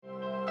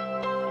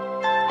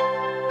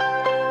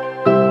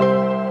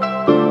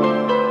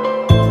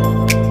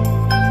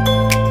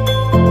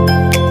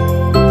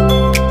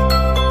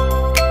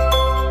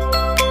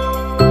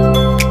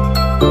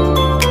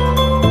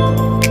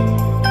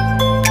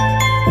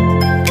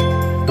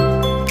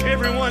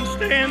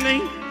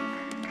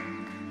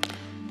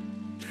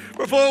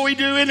before we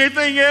do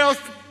anything else,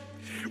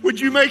 would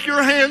you make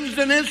your hands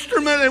an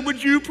instrument, and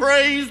would you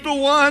praise the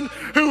one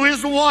who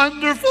is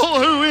wonderful,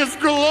 who is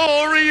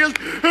glorious,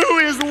 who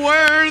is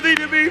worthy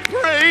to be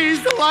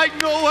praised like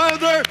no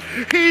other?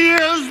 He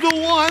is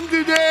the one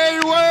today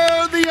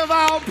worthy of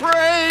our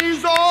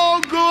praise, all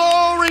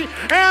glory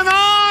and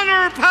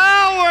honor,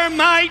 power,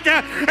 might,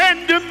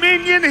 and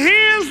dominion.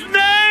 His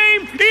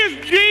name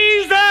is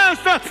Jesus,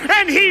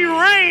 and he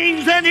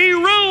reigns and he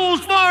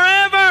rules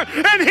forever,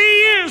 and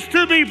he is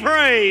to be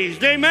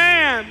praised.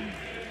 Amen.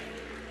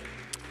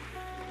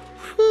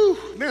 Whew,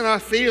 man, I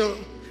feel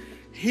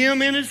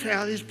him in his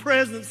house, his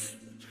presence.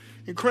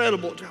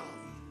 Incredible, John.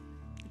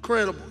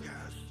 Incredible,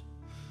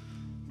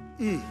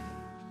 guys.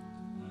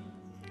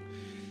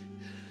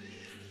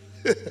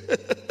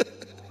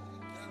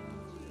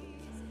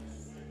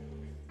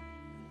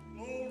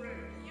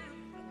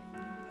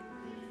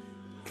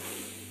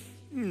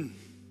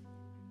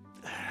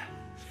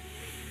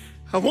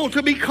 I want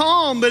to be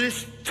calm, but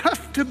it's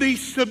tough to be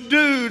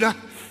subdued. I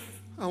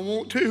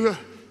want to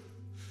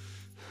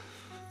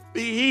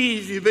be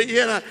easy, but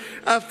yet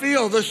I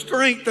feel the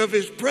strength of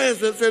his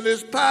presence and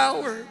his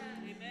power.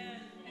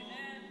 Amen.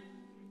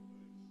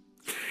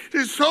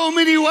 In so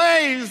many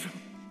ways,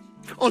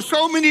 on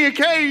so many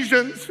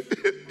occasions,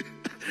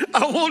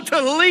 I want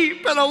to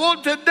leap and I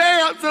want to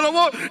dance and I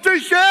want to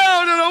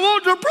shout and I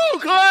want to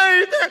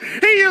proclaim that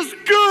he is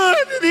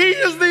good and he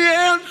is the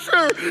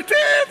answer to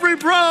every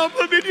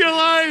problem in your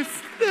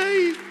life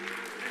today.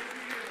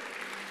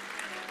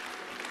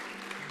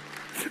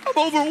 I'm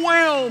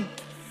overwhelmed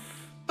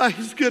by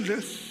his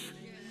goodness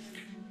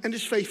and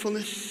his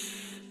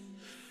faithfulness.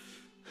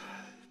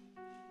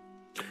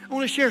 I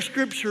want to share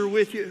scripture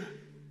with you.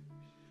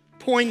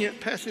 Poignant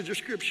passage of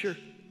scripture.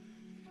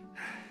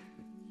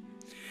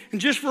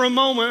 And just for a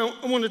moment,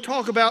 I want to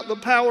talk about the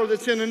power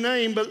that's in a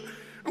name, but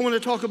I want to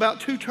talk about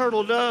two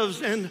turtle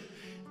doves and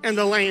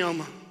a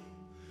lamb.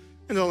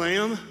 And a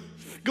lamb.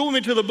 Go with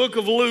me to the book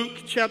of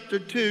Luke, chapter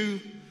 2,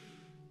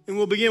 and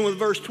we'll begin with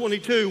verse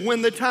 22.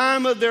 When the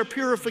time of their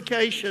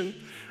purification,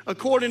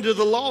 according to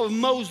the law of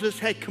Moses,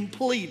 had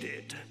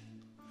completed,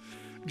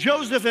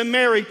 Joseph and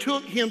Mary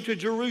took him to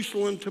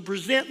Jerusalem to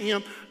present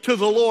him to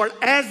the Lord,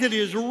 as it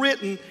is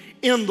written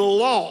in the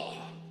law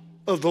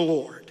of the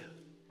Lord.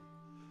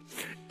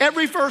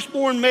 Every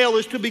firstborn male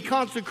is to be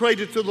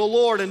consecrated to the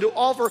Lord and to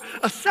offer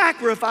a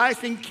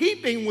sacrifice in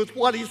keeping with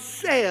what is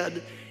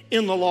said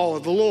in the law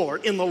of the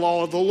Lord, in the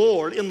law of the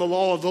Lord, in the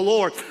law of the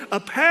Lord.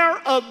 A pair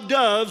of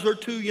doves or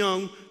two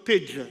young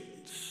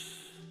pigeons.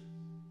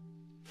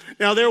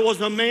 Now there was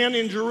a man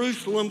in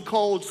Jerusalem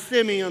called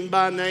Simeon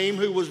by name,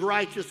 who was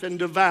righteous and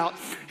devout.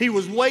 He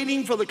was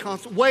waiting for the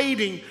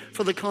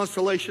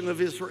consolation of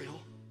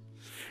Israel.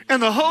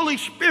 And the Holy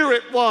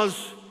Spirit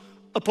was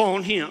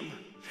upon him.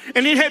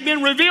 And it had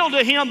been revealed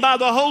to him by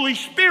the Holy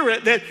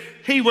Spirit that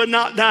he would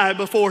not die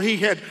before he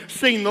had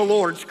seen the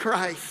Lord's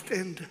Christ.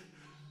 And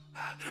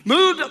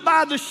moved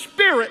by the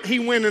Spirit, he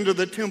went into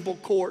the temple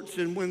courts.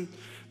 And when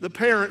the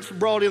parents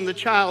brought in the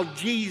child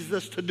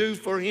Jesus to do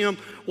for him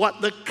what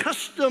the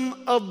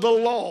custom of the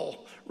law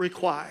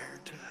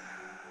required,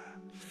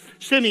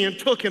 Simeon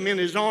took him in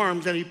his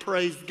arms and he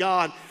praised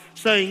God,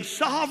 saying,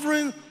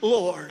 "Sovereign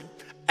Lord,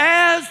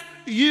 as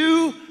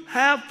you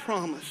have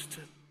promised,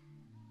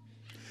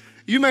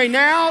 you may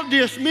now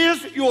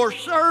dismiss your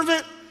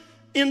servant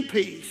in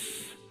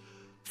peace,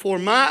 for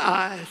my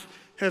eyes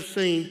have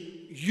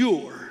seen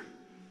your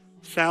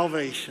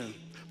salvation."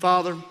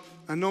 Father,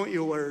 anoint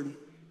your word.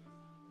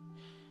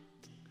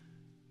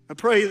 I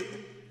pray,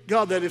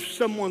 God, that if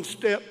someone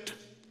stepped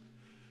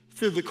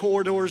through the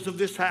corridors of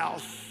this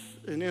house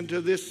and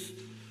into this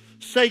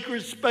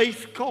sacred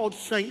space called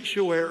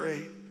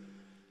sanctuary,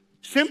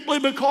 simply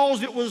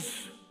because it was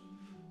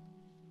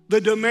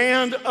the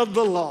demand of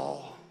the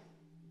law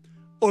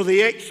or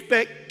the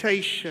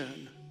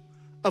expectation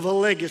of a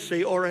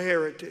legacy or a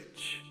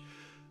heritage,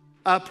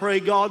 I pray,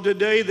 God,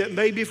 today that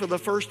maybe for the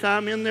first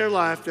time in their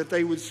life that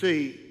they would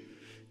see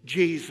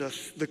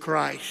Jesus the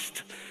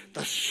Christ,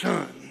 the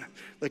Son,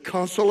 the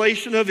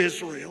consolation of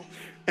Israel,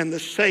 and the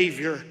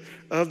Savior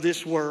of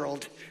this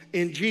world.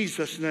 In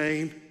Jesus'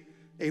 name,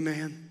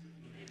 amen.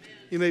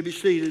 You may be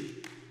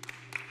seated.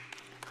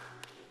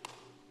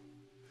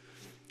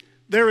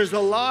 There is a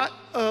lot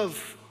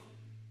of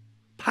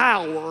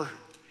power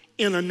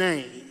in a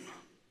name.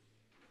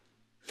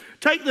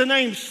 Take the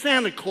name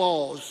Santa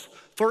Claus,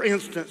 for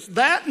instance.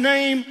 That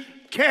name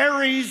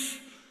carries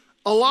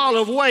a lot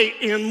of weight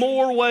in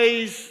more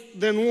ways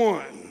than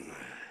one.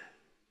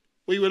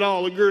 We would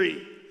all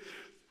agree.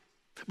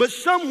 But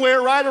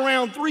somewhere right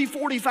around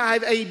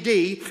 345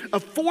 AD, a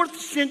 4th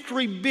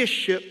century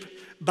bishop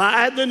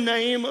by the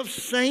name of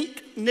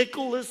Saint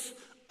Nicholas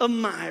of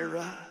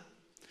Myra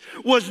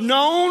was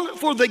known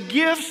for the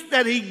gifts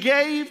that he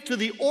gave to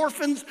the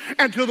orphans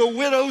and to the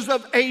widows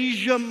of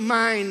Asia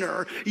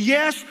Minor.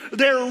 Yes,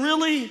 there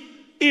really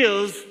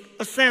is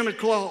a Santa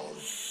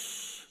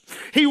Claus.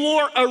 He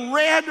wore a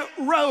red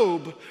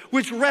robe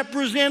which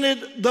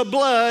represented the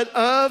blood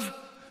of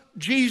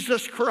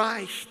Jesus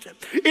Christ.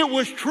 It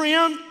was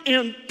trimmed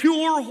in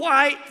pure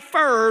white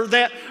fur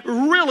that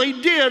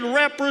really did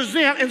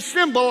represent and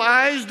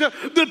symbolized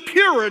the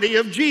purity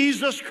of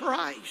Jesus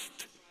Christ.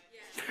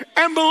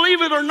 And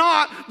believe it or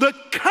not, the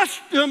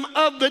custom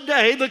of the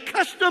day, the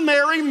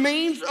customary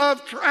means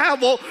of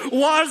travel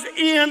was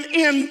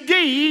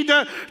indeed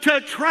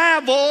to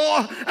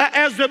travel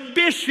as a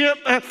bishop,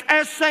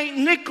 as St.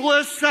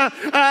 Nicholas,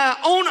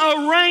 on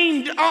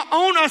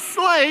a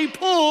sleigh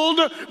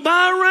pulled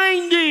by a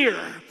reindeer.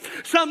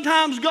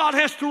 Sometimes God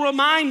has to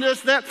remind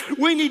us that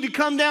we need to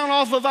come down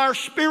off of our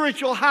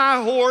spiritual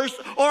high horse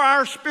or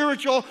our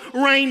spiritual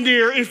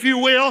reindeer, if you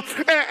will,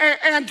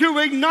 and to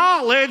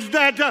acknowledge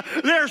that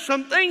there are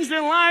some things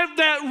in life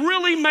that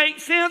really make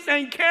sense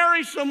and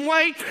carry some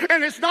weight.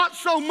 And it's not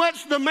so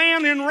much the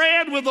man in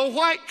red with the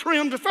white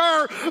trimmed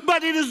fur,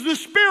 but it is the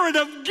spirit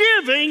of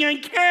giving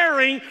and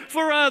caring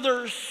for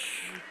others.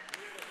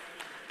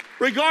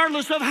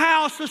 Regardless of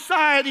how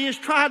society has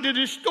tried to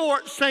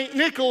distort St.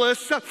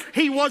 Nicholas,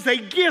 he was a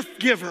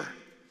gift giver.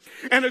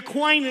 An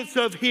acquaintance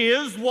of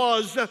his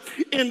was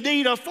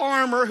indeed a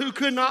farmer who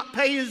could not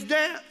pay his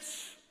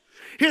debts.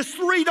 His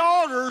 3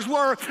 daughters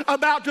were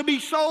about to be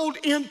sold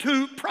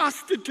into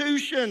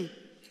prostitution.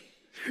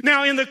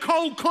 Now, in the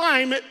cold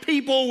climate,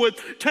 people would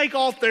take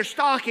off their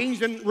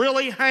stockings and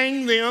really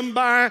hang them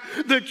by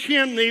the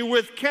chimney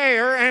with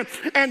care.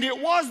 And it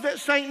was that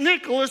St.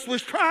 Nicholas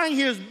was trying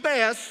his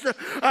best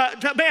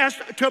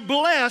to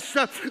bless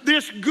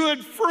this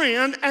good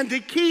friend and to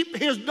keep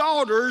his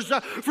daughters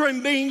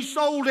from being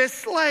sold as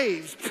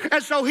slaves.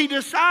 And so he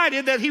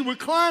decided that he would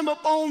climb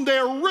up on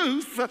their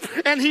roof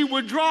and he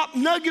would drop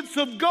nuggets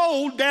of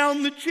gold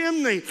down the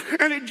chimney.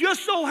 And it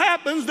just so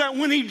happens that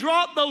when he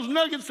dropped those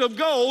nuggets of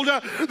gold,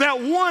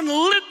 that one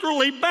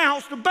literally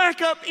bounced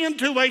back up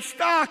into a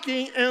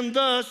stocking, and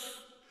thus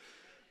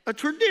a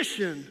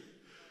tradition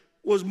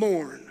was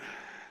born.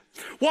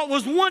 What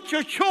was once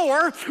a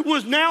chore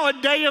was now a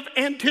day of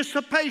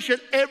anticipation.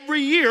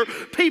 Every year,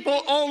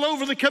 people all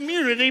over the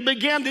community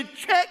began to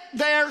check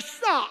their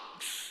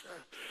socks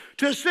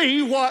to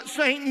see what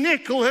St.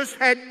 Nicholas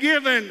had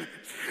given.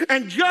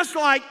 And just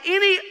like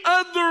any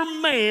other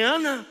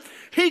man,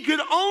 he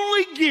could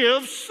only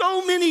give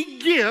so many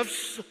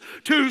gifts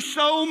to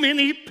so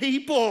many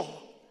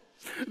people.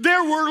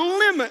 There were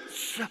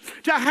limits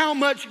to how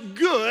much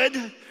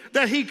good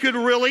that he could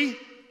really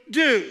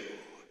do.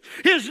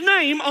 His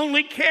name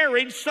only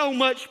carried so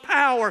much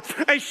power,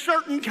 a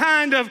certain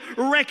kind of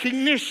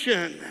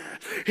recognition.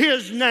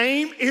 His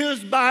name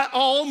is by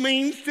all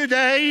means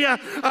today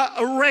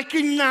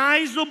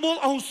recognizable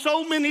on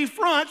so many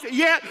fronts,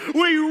 yet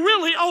we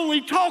really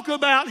only talk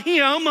about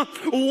him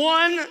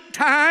one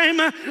time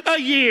a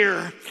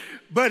year.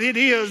 But it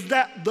is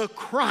that the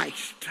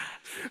Christ,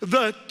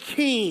 the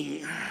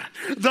King,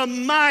 the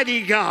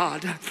mighty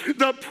God,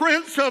 the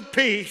Prince of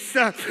Peace,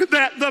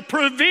 that the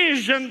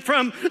provision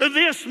from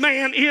this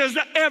man is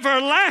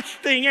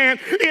everlasting and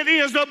it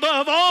is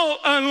above all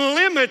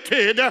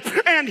unlimited,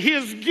 and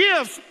his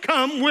gifts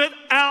come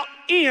without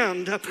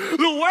end.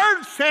 The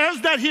word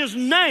says that his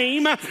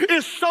name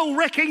is so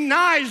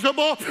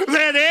recognizable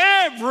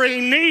that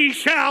every knee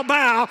shall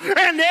bow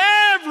and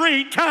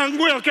every tongue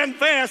will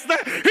confess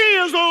that he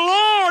is the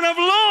Lord of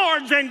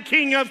lords and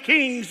King of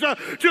kings,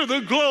 to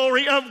the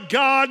glory of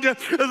God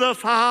the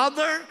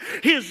Father.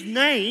 His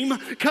name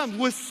comes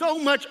with so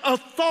much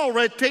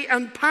authority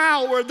and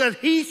power that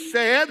he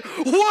said,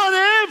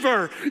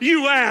 whatever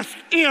you ask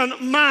in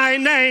my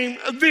name,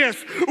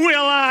 this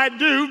will I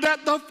do,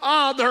 that the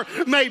Father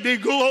may be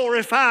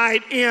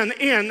glorified in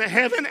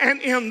heaven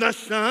and in the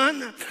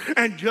Son.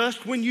 And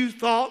just when you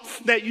thought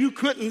that you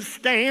couldn't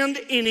stand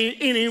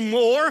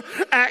anymore,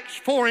 Acts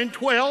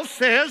 4:12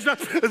 says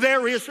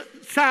there is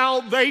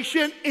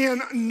salvation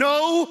in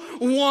no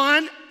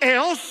one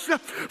else,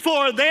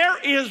 for there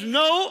is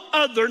no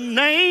other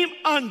name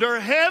under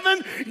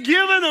heaven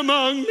given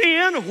among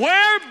men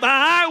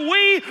whereby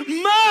we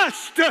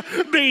must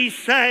be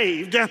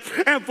saved.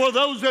 And for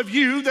those of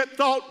you that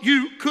thought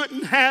you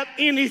couldn't have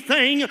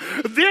anything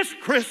this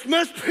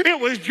Christmas, it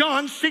was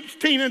John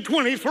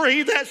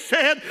 16:23 that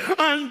said,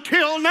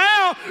 until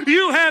now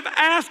you have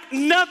asked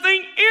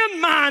nothing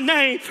in my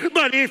name,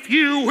 but if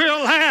you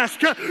will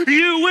ask,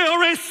 you will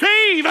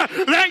receive,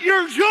 that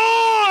your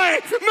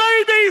joy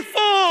may be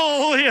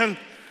full in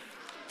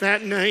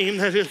that name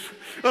that is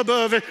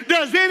above it.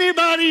 Does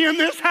anybody in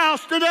this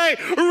house today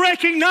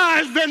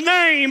recognize the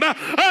name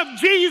of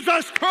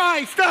Jesus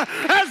Christ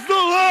as the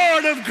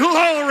Lord of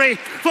glory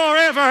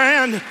forever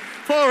and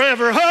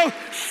forever? Oh,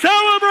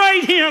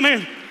 celebrate him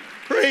and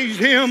praise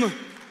him.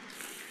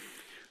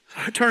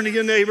 Turn to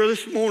your neighbor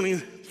this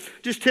morning.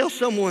 Just tell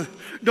someone,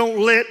 don't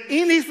let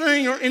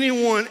anything or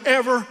anyone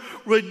ever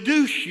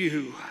reduce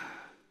you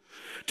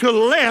to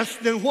less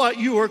than what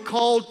you are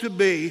called to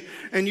be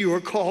and you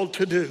are called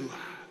to do.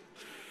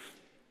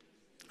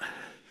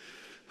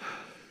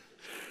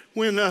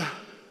 When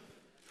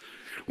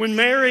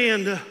Mary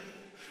and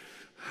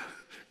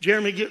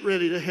Jeremy, get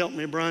ready to help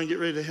me. Brian, get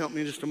ready to help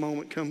me in just a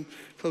moment. Come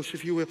close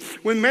if you will.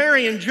 When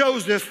Mary and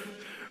Joseph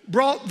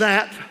brought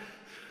that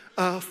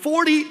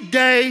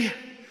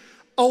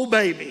 40-day-old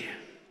baby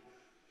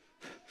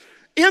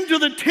into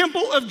the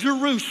temple of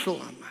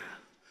Jerusalem.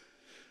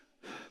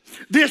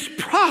 This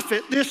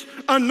prophet, this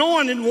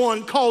anointed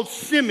one called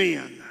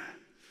Simeon,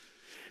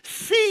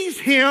 sees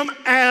him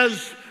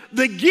as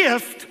the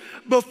gift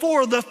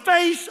before the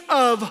face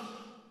of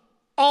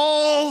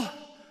all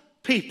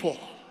people.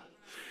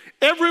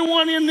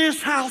 Everyone in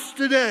this house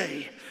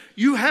today,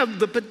 you have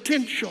the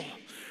potential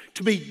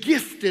to be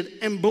gifted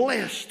and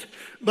blessed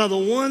by the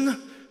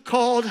one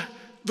called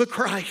the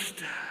Christ.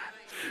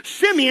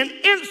 Simeon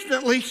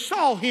instantly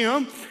saw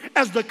him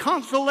as the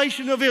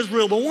consolation of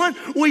Israel, the one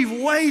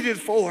we've waited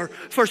for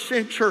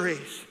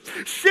centuries.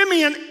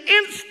 Simeon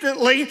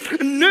instantly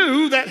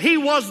knew that he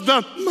was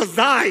the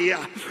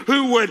Messiah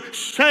who would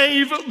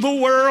save the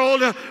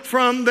world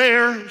from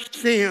their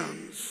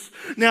sins.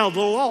 Now, the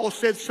law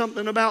said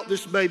something about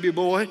this baby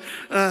boy.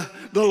 The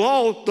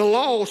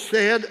law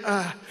said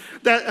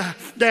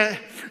that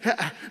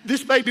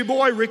this baby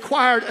boy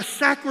required a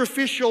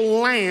sacrificial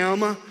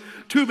lamb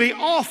to be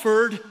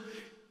offered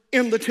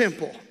in the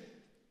temple.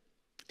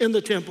 In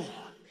the temple.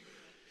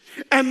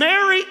 And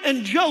Mary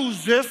and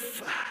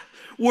Joseph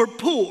were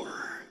poor,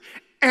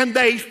 and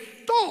they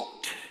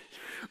thought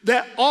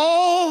that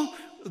all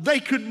they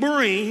could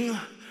bring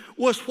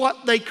was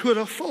what they could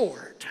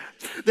afford.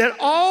 That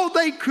all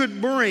they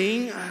could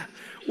bring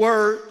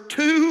were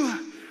 2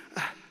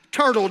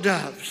 turtle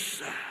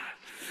doves.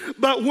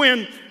 But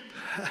when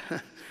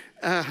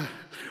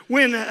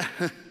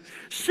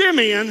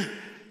Simeon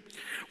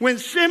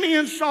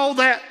saw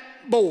that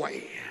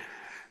boy,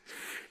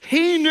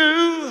 he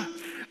knew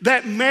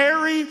that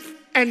Mary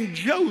and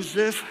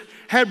Joseph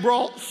had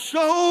brought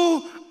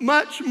so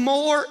much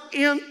more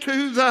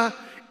into the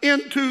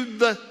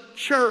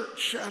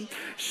church.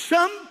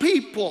 Some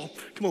people,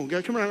 come on,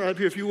 guys, come right up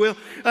here if you will.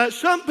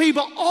 Some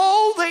people,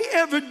 all they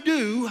ever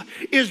do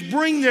is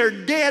bring their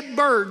dead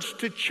birds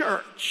to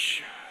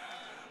church.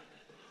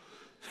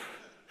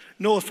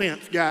 No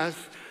offense, guys.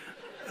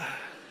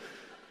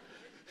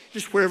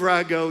 Just wherever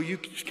I go, you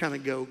just kind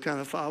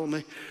of follow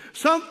me.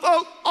 Some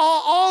folk,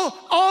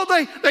 all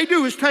they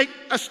do is take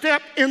a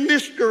step in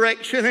this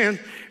direction,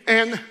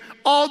 and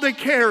all they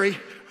carry,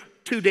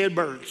 2 dead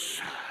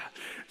birds.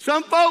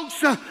 Some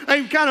folks,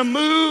 they kind of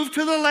move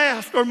to the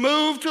left or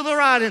move to the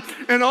right,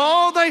 and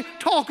all they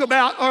talk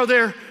about are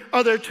their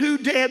 2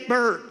 dead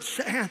birds.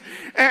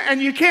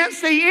 And you can't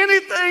see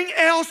anything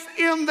else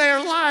in their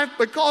life,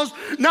 because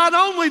not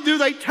only do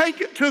they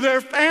take it to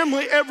their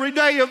family every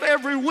day of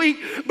every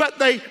week, but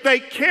they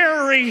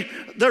carry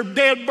their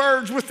dead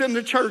birds within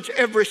the church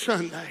every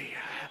Sunday.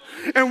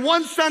 And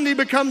one Sunday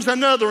becomes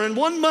another, and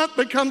 1 month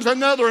becomes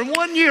another, and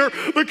 1 year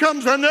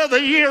becomes another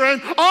year,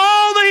 and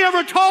all they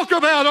ever talk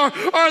about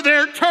are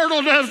their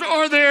turtle doves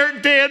or their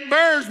dead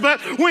birds. But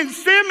when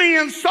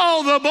Simeon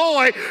saw the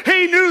boy,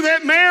 he knew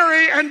that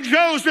Mary and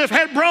Joseph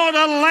had brought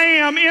a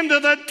lamb into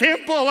the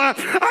temple.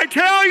 I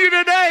tell you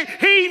today,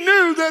 he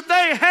knew that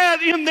they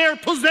had in their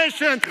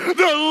possession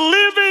the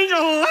living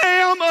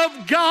Lamb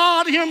of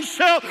God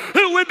himself,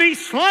 who would be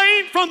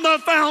slain from the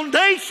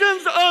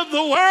foundations of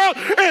the world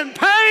and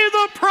pay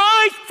the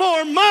price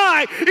for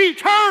my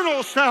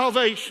eternal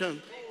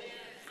salvation.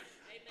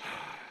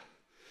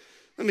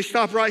 Let me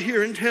stop right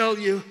here and tell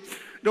you,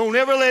 don't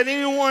ever let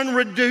anyone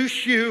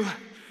reduce you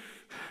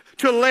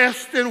to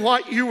less than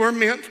what you were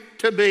meant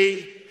to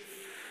be.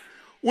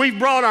 We've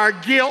brought our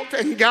guilt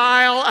and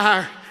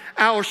guile,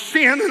 our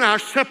sin and our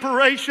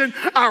separation,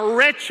 our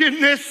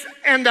wretchedness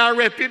and our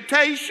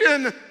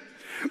reputation.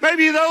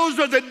 Maybe those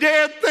are the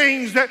dead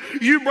things that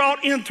you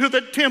brought into the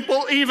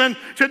temple even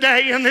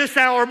today in this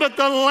hour. But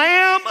the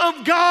Lamb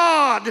of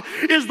God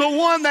is the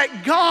one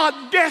that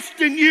God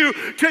destined you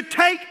to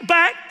take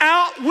back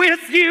out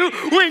with you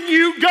when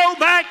you go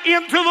back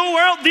into the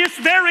world this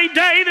very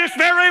day, this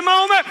very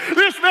moment,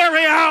 this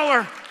very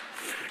hour.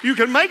 You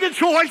can make a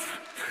choice.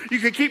 You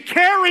can keep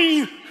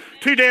carrying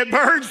 2 dead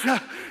birds.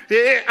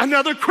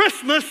 Another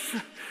Christmas,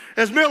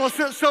 as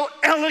Millicent so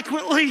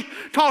eloquently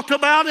talked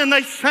about and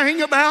they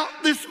sang about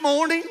this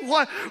morning.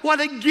 What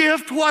a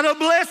gift, what a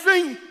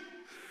blessing.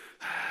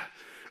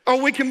 Or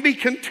we can be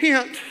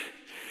content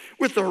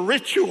with the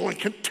ritual and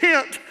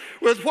content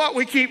with what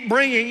we keep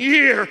bringing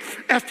year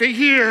after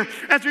year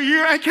after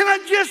year. And can I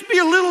just be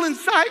a little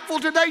insightful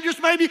today?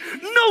 Just maybe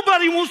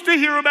nobody wants to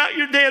hear about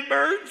your dead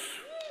birds.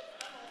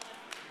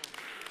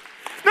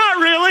 Not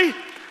really.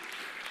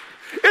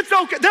 It's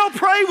okay. They'll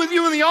pray with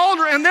you in the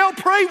altar, and they'll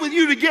pray with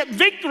you to get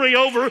victory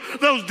over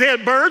those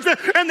dead birds,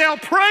 and they'll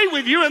pray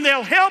with you, and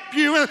they'll help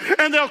you,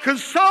 and they'll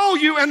console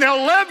you, and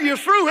they'll love you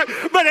through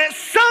it. But at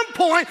some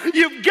point,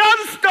 you've got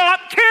to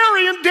stop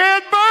carrying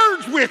dead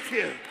birds with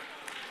you.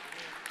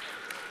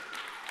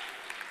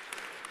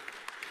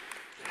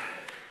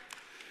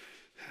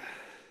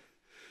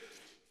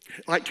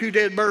 Like 2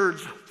 dead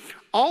birds.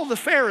 All the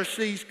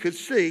Pharisees could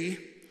see,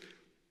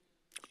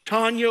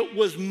 Tanya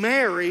was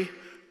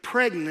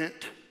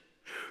pregnant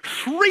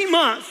 3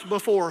 months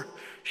before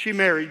she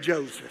married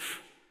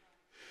Joseph.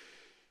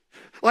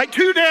 Like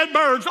two dead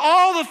birds,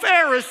 all the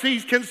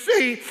Pharisees can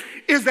see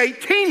is a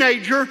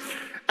teenage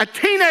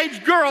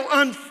girl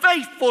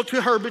unfaithful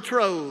to her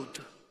betrothed.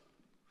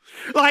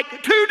 Like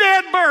two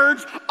dead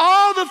birds,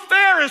 all the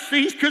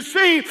Pharisees could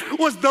see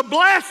was the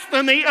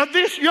blasphemy of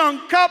this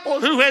young couple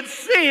who had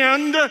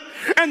sinned,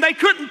 and they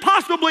couldn't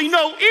possibly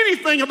know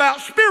anything about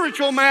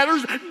spiritual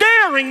matters,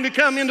 daring to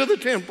come into the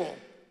temple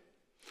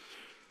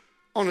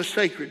on a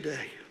sacred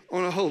day,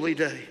 on a holy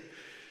day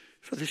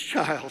for this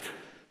child.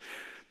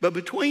 But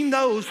between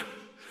those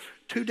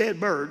two dead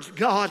birds,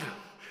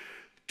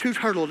 two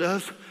turtle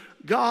doves,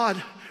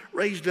 God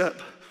raised up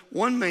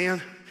one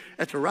man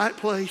at the right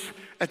place,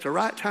 at the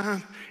right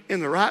time, in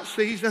the right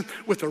season,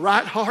 with the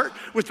right heart,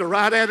 with the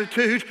right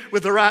attitude,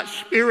 with the right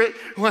spirit.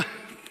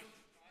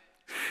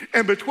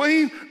 And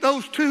between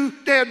those two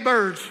dead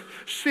birds,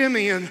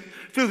 Simeon,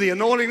 through the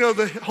anointing of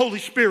the Holy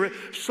Spirit,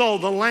 saw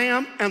the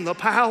Lamb and the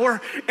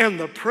power and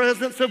the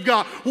presence of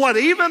God.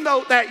 Even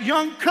though that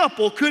young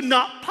couple could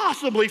not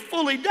possibly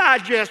fully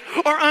digest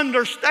or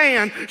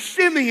understand,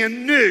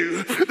 Simeon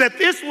knew that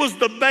this was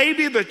the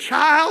baby, the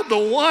child, the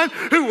one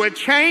who would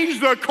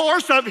change the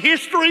course of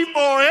history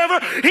forever.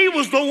 He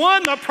was the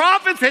one the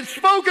prophets had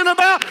spoken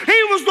about.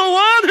 He was the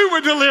one who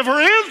would deliver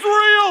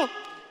Israel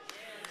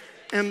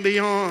and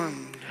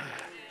beyond.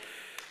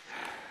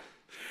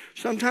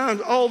 Sometimes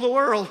all the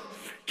world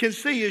can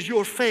see is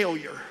your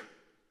failure,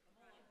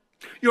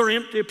 your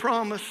empty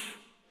promise.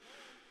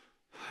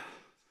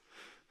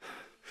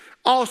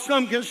 All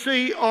some can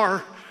see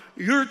are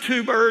your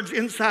two birds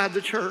inside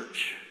the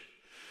church.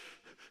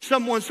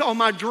 Someone saw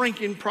my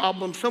drinking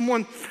problem.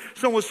 Someone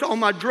saw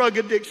my drug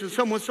addiction.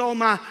 Someone saw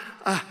my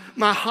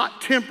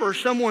hot temper.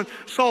 Someone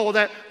saw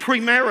that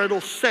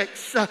premarital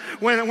sex.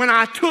 When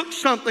I took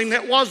something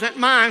that wasn't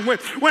mine.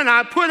 When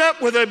I put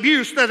up with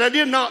abuse that I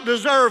did not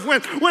deserve.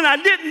 When I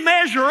didn't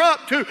measure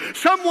up to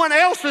someone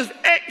else's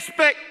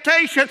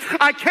expectation.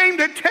 I came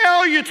to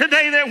tell you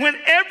today that when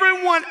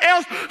everyone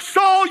else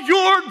saw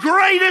your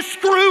greatest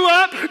screw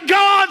up,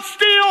 God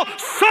still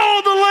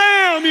saw the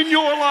Lamb in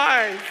your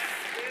life.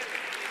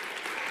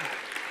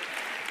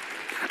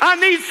 I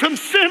need some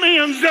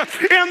Simeons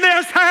in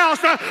this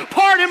house.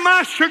 Pardon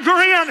my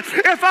chagrin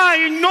if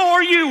I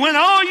ignore you when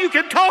all you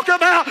can talk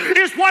about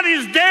is what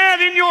is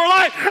dead in your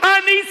life. I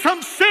need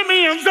some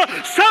Simeons,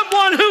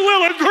 someone who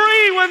will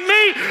agree with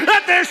me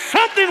that there's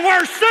something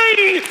worth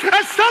seeing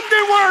and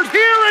something worth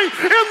hearing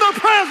in the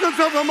presence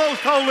of the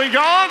most holy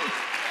God.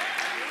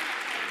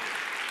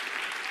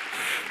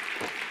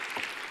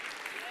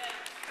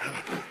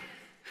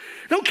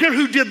 Don't care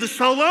who did the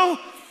solo.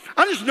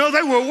 I just know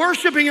they were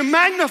worshiping and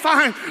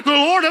magnifying the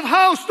Lord of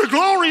hosts, the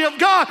glory of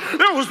God.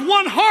 There was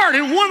one heart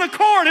and one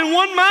accord and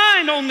one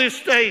mind on this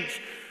stage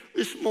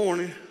this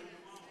morning.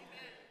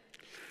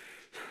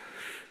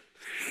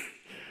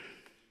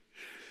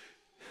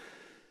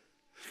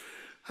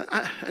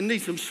 I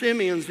need some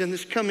Simeons in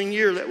this coming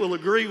year that will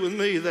agree with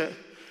me that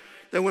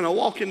when I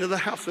walk into the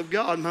house of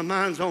God, my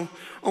mind's on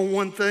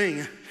one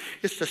thing.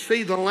 It's to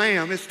see the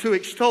Lamb. It's to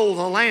extol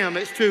the Lamb.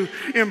 It's to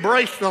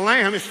embrace the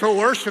Lamb. It's to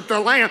worship the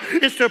Lamb.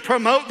 It's to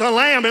promote the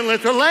Lamb and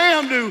let the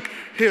Lamb do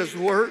His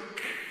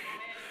work.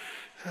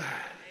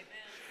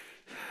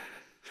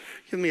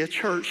 Give me a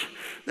church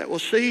that will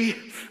see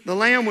the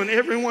Lamb when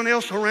everyone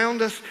else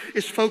around us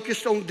is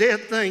focused on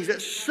dead things.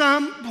 At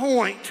some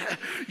point,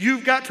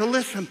 you've got to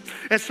listen.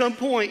 At some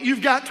point,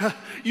 you've got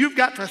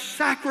to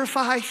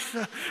sacrifice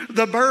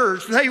the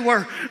birds. They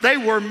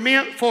were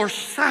meant for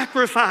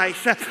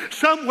sacrifice.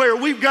 Somewhere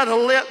we've got to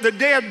let the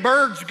dead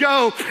birds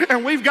go,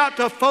 and we've got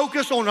to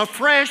focus on a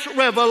fresh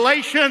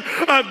revelation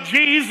of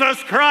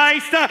Jesus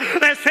Christ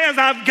that says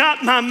I've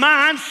got my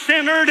mind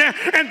centered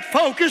and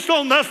focused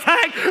on the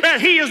fact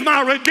that He is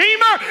my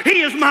Redeemer.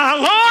 He is my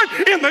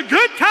Lord. In the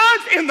good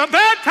times, in the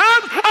bad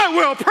times, I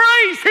will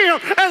praise Him,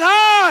 and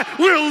I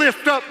will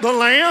lift up the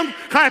Lamb.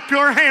 Clap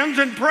your hands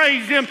and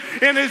praise Him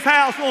in His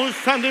house on a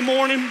Sunday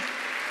morning.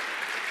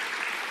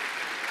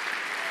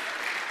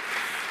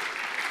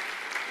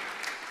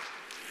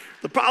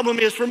 The problem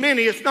is for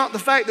many, it's not the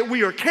fact that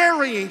we are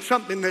carrying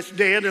something that's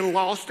dead and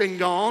lost and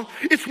gone.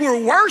 It's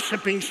we're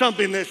worshiping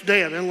something that's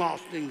dead and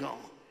lost and gone.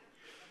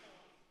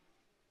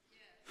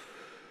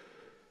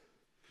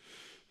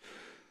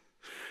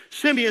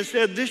 Simeon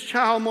said this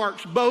child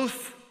marks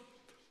both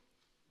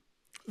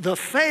the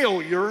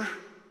failure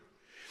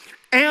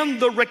and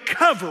the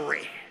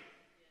recovery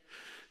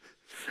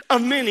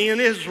of many in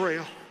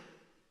Israel.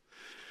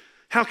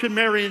 How can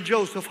Mary and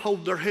Joseph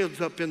hold their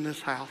heads up in this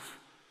house?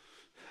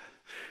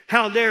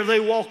 How dare they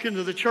walk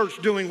into the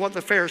church doing what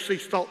the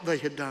Pharisees thought they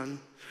had done?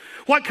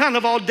 What kind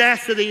of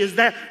audacity is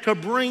that to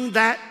bring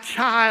that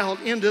child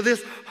into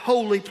this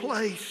holy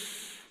place?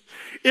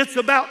 It's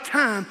about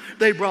time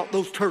they brought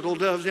those turtle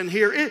doves in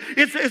here.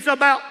 It's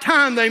about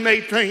time they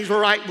made things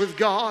right with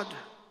God.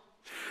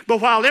 But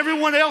while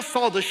everyone else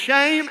saw the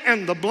shame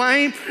and the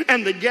blame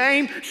and the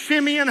game,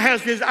 Simeon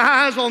has his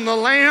eyes on the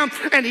lamb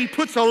and he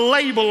puts a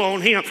label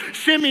on him.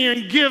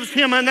 Simeon gives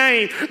him a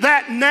name.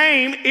 That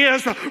name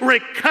is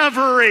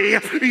recovery.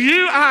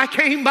 I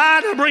came by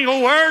to bring a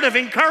word of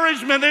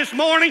encouragement this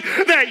morning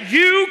that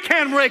you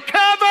can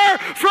recover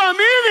from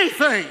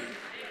anything.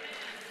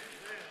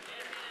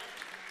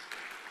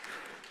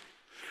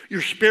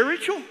 You're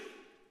spiritual.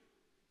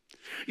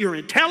 You're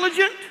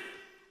intelligent.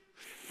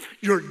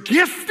 You're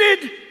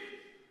gifted.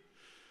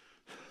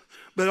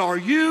 But are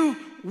you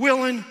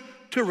willing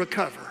to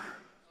recover?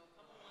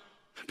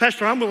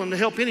 Pastor, I'm willing to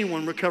help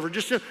anyone recover.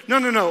 Just say,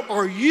 no.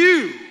 Are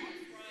you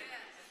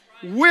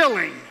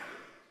willing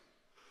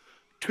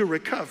to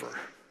recover?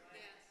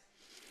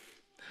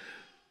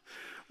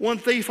 One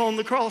thief on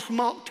the cross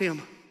mocked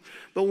him,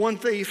 but one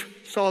thief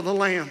saw the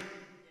lamb.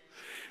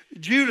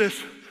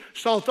 Judas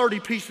saw 30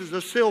 pieces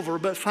of silver,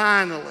 but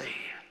finally,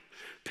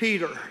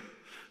 Peter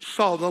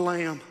saw the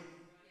lamb.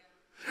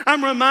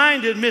 I'm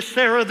reminded, Miss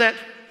Sarah, that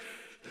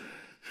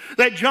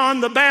John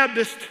the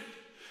Baptist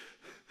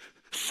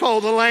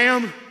saw the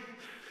lamb.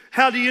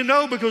 How do you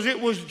know? Because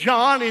it was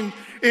John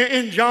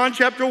in John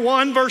chapter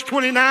 1, verse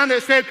 29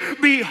 that said,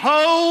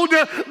 "Behold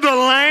the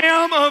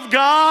Lamb of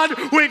God,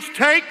 which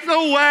takes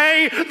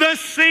away the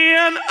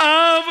sin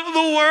of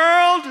the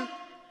world."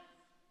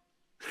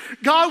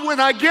 God, when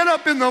I get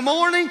up in the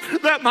morning,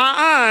 that my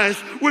eyes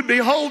would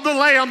behold the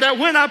Lamb, that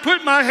when I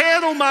put my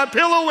head on my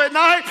pillow at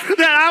night,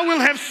 that I will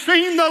have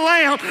seen the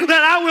Lamb,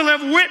 that I will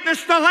have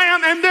witnessed the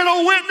Lamb and been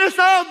a witness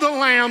of the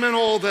Lamb in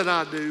all that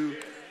I do.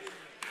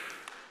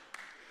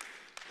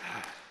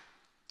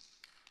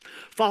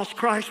 False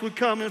Christ would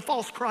come and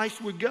false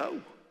Christ would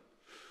go.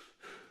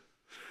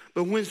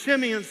 But when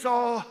Simeon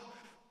saw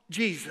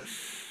Jesus,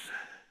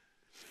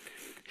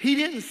 he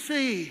didn't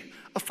see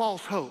a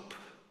false hope.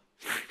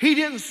 He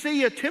didn't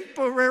see a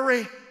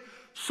temporary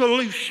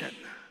solution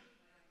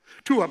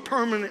to a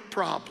permanent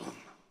problem.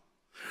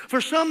 For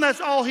some,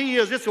 that's all he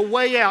is. It's a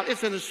way out.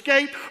 It's an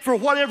escape for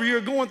whatever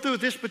you're going through at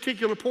this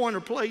particular point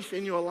or place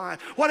in your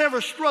life. Whatever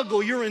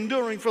struggle you're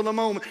enduring for the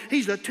moment.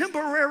 He's a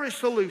temporary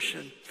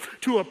solution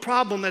to a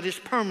problem that is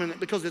permanent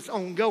because it's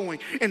ongoing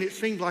and it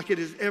seems like it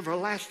is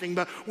everlasting.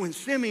 But when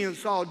Simeon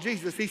saw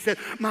Jesus, he said,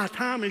 "My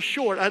time is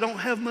short. I don't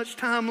have much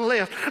time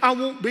left. I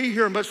won't be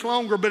here much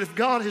longer. But if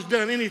God has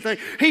done anything,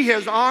 he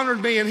has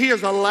honored me and he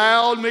has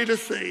allowed me to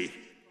see."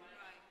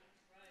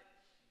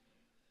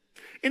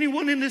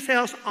 Anyone in this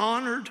house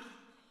honored?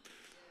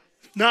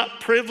 Not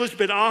privileged,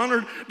 but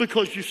honored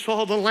because you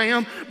saw the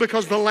Lamb,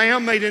 because the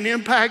Lamb made an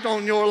impact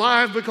on your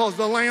life, because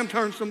the Lamb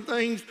turned some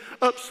things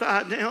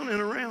upside down and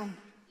around.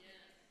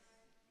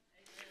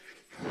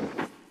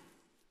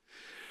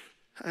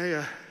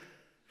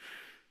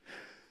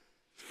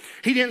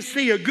 He didn't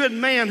see a good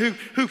man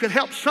who could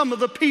help some of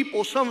the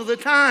people some of the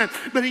time,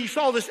 but he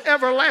saw this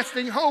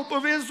everlasting hope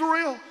of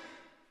Israel,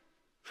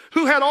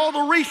 who had all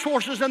the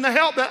resources and the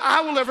help that I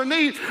will ever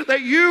need,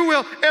 that you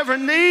will ever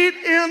need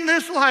in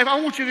this life. I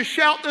want you to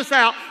shout this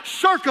out.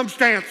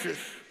 Circumstances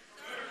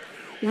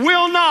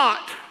will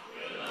not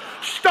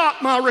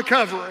stop my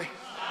recovery.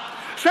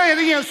 Say it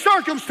again.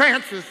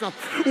 Circumstances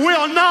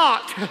will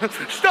not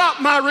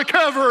stop my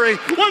recovery.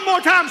 One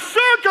more time.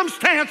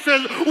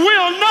 Circumstances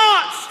will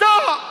not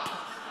stop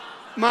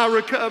my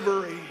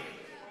recovery.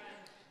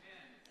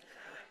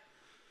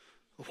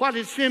 Why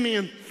did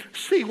Simeon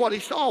see what he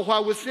saw? Why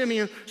would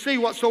Simeon see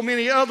what so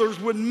many others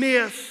would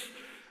miss?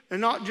 And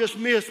not just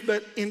miss,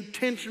 but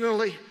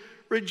intentionally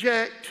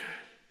reject.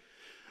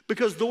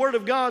 Because the Word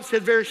of God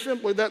said very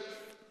simply that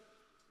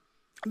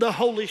the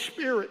Holy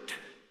Spirit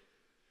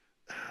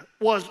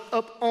was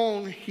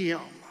upon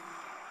him.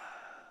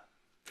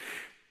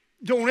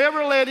 Don't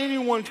ever let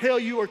anyone tell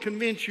you or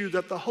convince you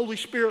that the Holy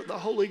Spirit, the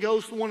Holy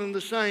Ghost, one and the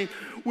same,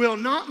 will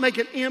not make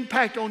an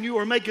impact on you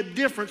or make a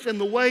difference in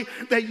the way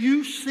that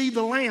you see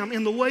the Lamb,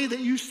 in the way that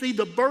you see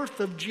the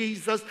birth of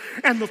Jesus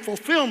and the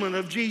fulfillment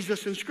of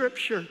Jesus in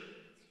Scripture.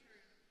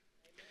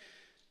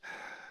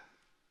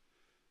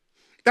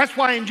 That's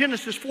why in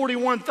Genesis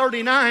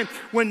 41:39,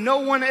 when no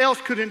one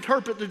else could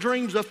interpret the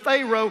dreams of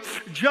Pharaoh,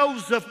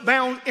 Joseph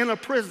bound in a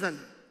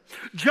prison,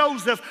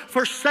 Joseph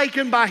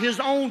forsaken by his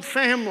own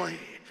family.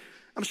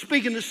 I'm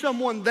speaking to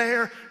someone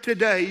there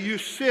today. You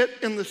sit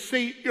in the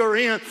seat you're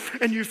in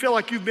and you feel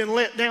like you've been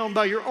let down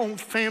by your own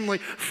family,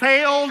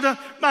 failed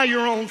by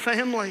your own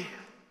family.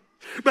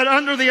 But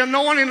under the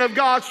anointing of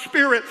God's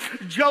Spirit,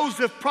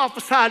 Joseph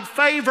prophesied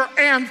favor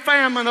and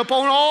famine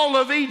upon all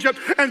of Egypt.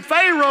 And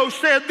Pharaoh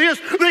said this,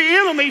 the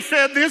enemy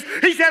said this.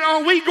 He said,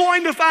 "Are we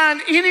going to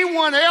find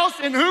anyone else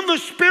in whom the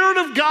Spirit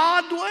of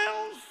God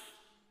dwells?"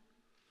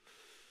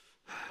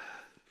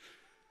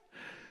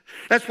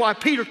 That's why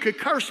Peter could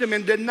curse him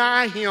and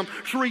deny him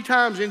 3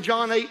 times in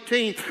John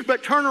 18.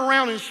 But turn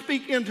around and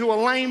speak into a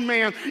lame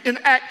man in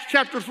Acts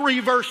chapter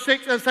 3, verse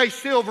 6 and say,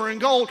 "Silver and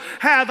gold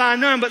have I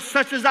none, but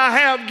such as I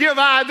have give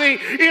I thee.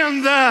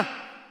 In the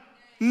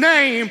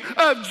name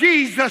of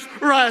Jesus,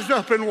 rise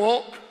up and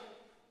walk."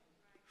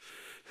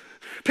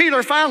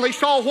 Peter finally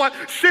saw what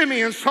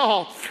Simeon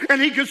saw.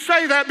 And he could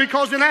say that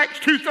because in Acts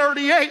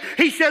 2:38,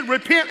 he said,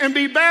 repent and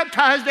be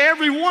baptized,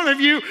 every one of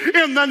you,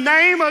 in the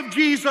name of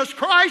Jesus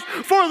Christ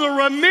for the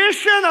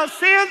remission of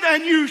sins,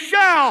 and you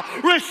shall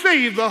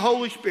receive the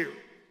Holy Spirit.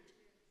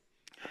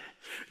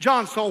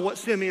 John saw what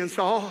Simeon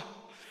saw.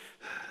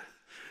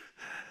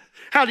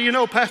 How do you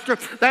know, Pastor?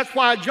 That's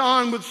why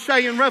John would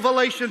say in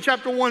Revelation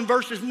chapter 1,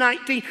 verses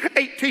 19,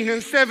 18,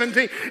 and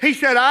 17, he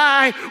said,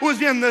 I was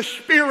in the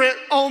Spirit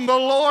on the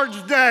Lord's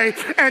day.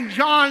 And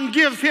John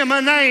gives him a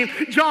name.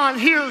 John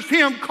hears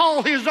him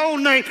call his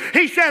own name.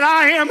 He said,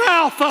 I am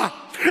Alpha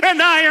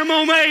and I am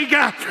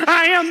Omega.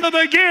 I am the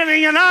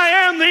beginning and I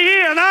am the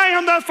end. I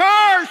am the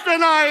first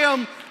and I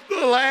am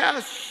the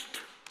last.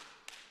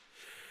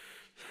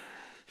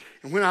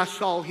 And when I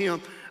saw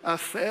him, I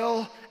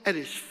fell at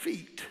his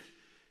feet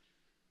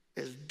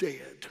as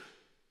dead.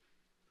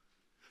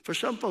 For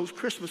some folks,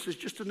 Christmas is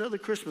just another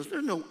Christmas.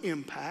 There's no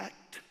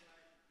impact.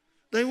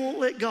 They won't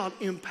let God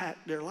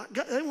impact their life.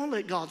 They won't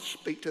let God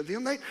speak to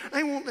them.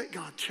 They won't let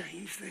God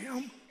change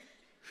them.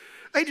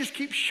 They just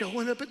keep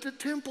showing up at the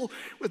temple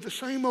with the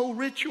same old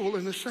ritual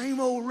and the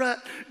same old rut,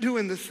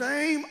 doing the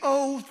same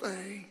old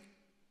thing.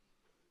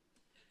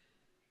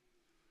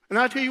 And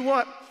I tell you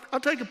what, I'll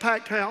take a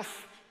packed house.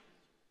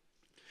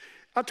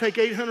 I'll take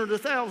 800 to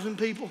 1,000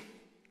 people.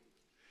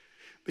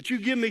 But you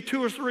give me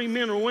 2 or 3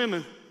 men or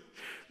women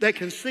that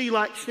can see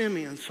like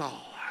Simeon saw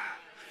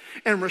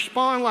and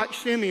respond like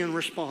Simeon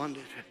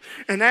responded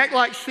and act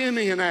like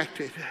Simeon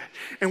acted.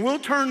 And we'll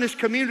turn this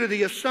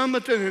community of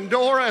Summerton and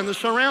Dora and the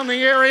surrounding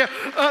area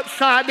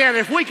upside down.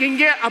 If we can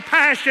get a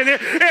passion,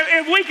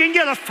 if we can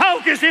get a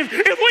focus, if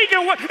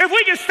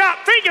we can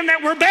stop thinking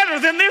that we're better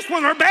than this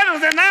one or better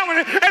than that one,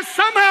 and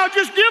somehow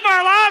just give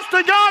our lives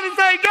to God and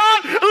say, God,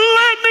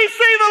 let me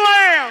see the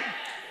Lamb.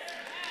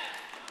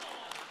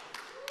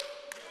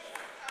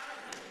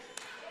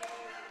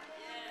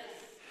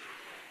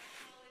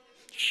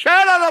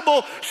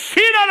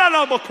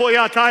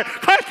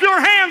 Clap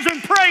your hands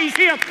and praise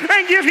him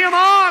and give him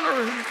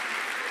honor.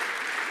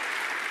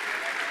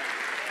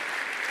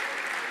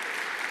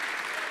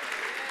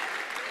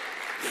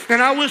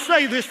 And I will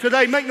say this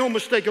today, make no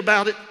mistake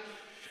about it.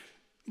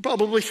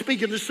 Probably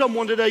speaking to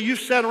someone today, you've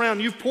sat around,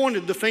 you've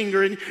pointed the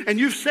finger and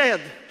you've said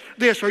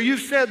this or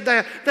you've said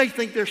that. They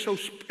think they're so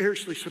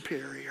spiritually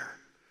superior.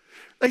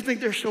 They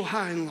think they're so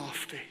high and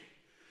lofty.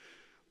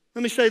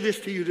 Let me say this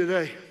to you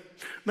today.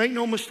 Make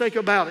no mistake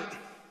about it.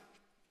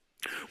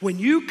 When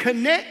you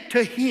connect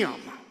to him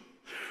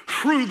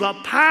through the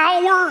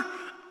power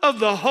of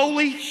the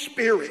Holy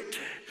Spirit,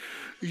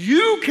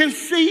 you can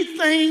see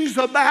things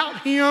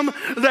about him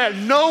that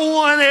no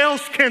one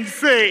else can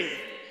see.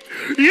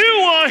 You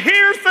will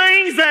hear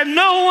things that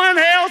no one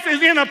else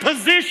is in a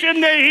position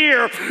to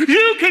hear.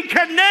 You can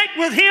connect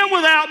with him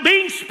without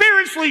being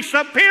spiritually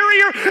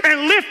superior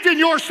and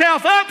lifting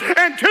yourself up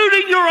and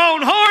tooting your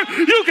own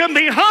horn. You can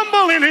be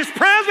humble in his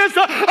presence,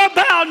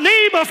 bow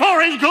knee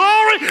before his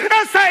glory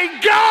and say,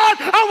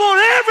 God, I want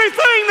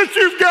everything that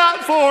you've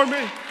got for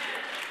me.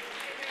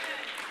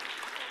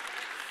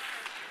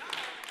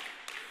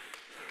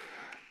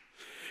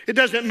 It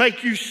doesn't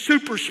make you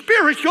super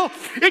spiritual.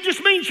 It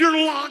just means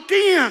you're locked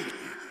in.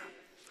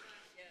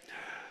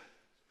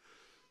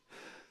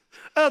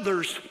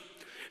 Others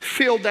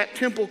filled that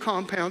temple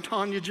compound,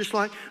 Tanya, just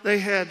like they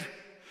had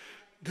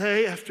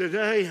day after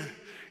day and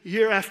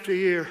year after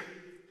year.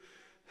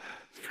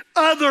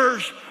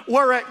 Others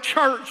were at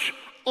church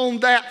on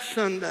that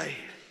Sunday,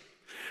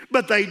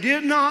 but they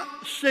did not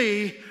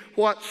see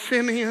what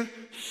Simeon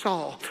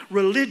saw.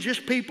 Religious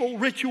people,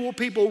 ritual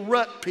people,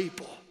 rut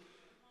people.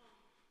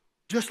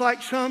 Just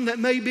like some that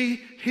may be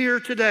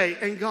here today,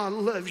 and God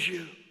loves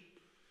you.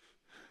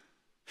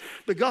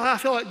 But God, I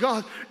feel like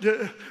God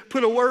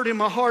put a word in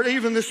my heart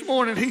even this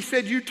morning. He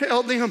said, you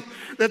tell them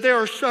that there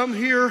are some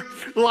here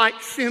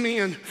like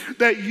Simeon,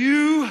 that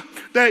you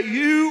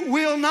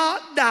will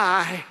not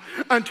die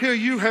until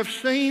you have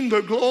seen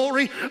the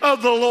glory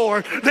of the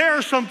Lord. There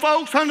are some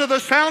folks under the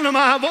sound of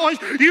my voice,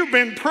 you've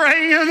been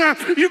praying,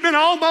 you've been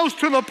almost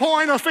to the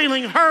point of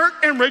feeling hurt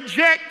and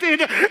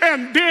rejected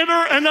and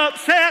bitter and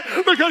upset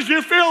because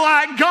you feel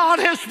like God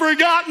has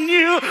forgotten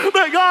you.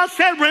 But God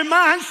said,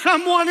 remind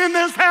someone in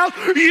this house,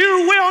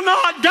 you will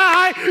not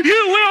die,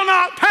 you will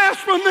not pass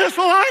from this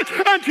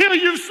life until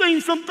you've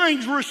seen some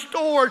things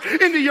restored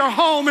into your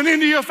home and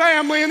into your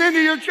family and into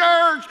your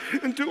church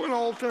and to an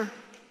altar.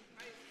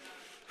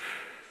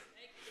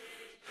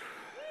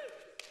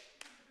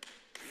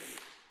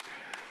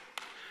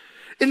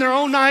 In their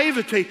own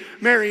naivety,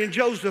 Mary and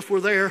Joseph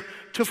were there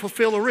to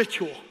fulfill a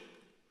ritual,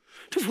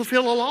 to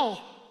fulfill a law.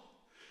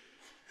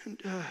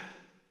 And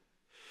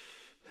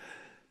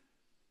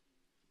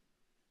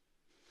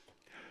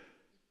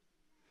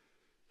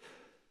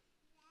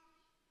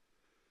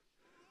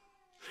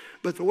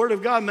but the Word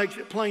of God makes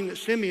it plain that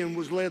Simeon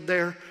was led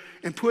there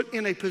and put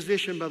in a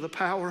position by the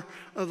power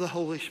of the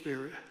Holy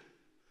Spirit.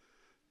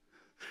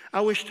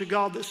 I wish to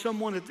God that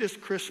someone at this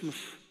Christmas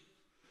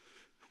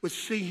would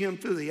see him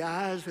through the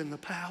eyes and the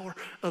power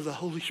of the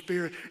Holy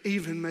Spirit,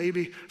 even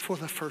maybe for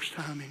the first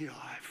time in your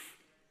life.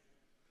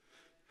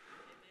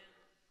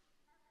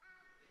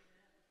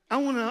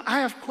 I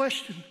have a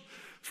question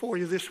for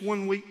you this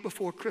 1 week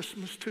before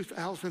Christmas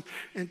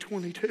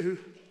 2022.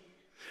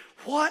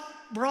 What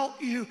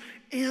brought you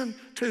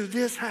into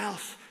this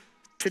house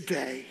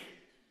today?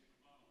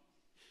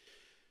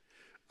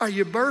 Are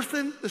you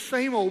birthing the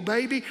same old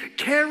baby,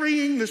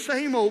 carrying the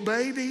same old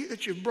baby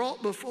that you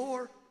brought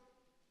before?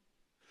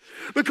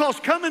 Because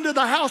coming to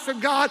the house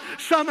of God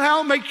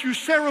somehow makes you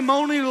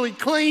ceremonially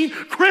clean,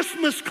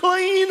 Christmas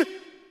clean.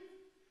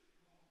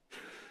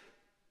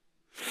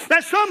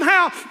 That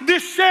somehow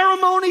this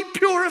ceremony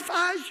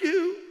purifies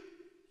you.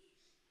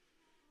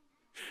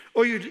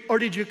 Or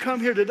did you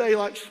come here today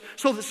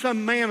so that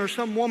some man or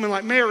some woman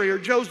like Mary or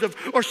Joseph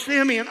or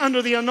Simeon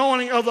under the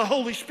anointing of the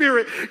Holy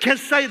Spirit can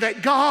say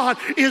that God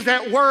is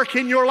at work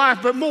in your life,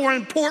 but more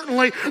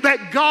importantly,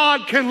 that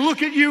God can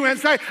look at you and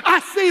say, I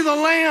see the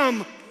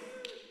Lamb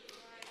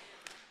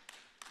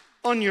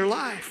on your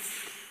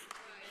life.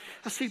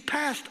 I see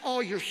past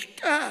all your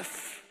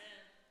stuff.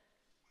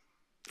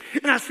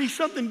 And I see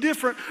something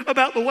different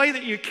about the way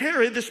that you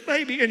carry this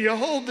baby and you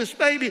hold this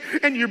baby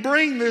and you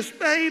bring this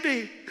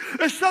baby.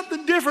 There's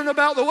something different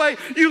about the way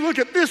you look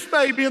at this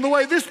baby and the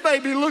way this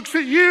baby looks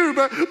at you,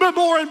 but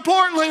more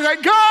importantly,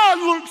 that God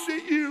looks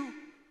at you.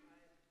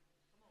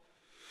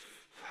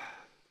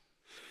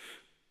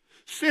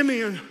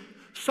 Simeon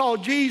saw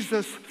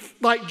Jesus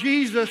like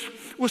Jesus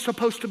was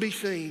supposed to be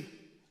seen.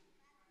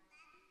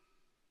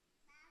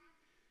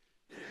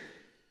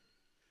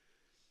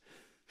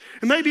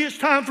 And maybe it's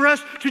time for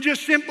us to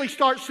just simply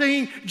start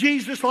seeing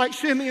Jesus like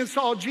Simeon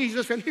saw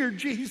Jesus and hear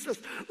Jesus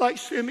like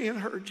Simeon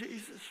heard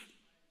Jesus.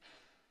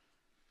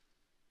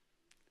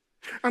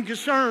 I'm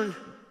concerned.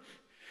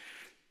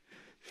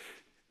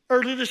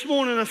 Early this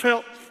morning, I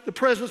felt the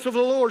presence of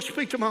the Lord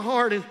speak to my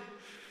heart. And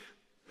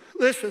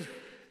listen,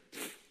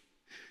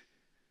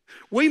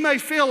 we may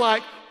feel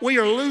like we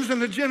are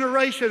losing a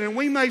generation, and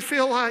we may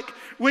feel like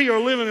we are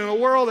living in a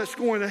world that's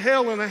going to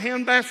hell in a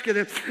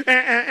handbasket,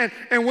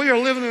 and we are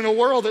living in a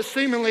world that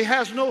seemingly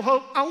has no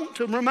hope. I want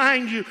to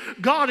remind you,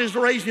 God is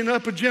raising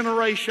up a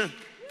generation.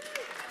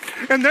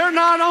 And they're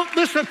not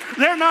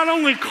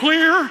only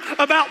clear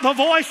about the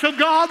voice of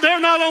God, they're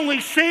not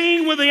only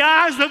seeing with the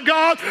eyes of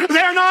God,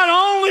 they're not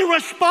only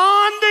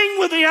responding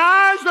with the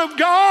eyes of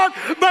God,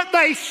 but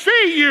they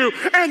see you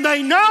and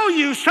they know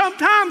you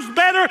sometimes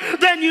better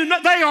than you know.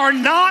 They are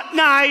not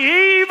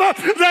naive.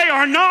 They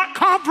are not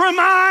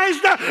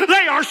compromised.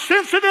 They are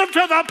sensitive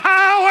to the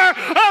power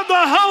of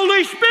the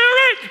Holy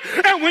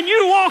Spirit. And when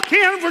you walk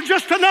in for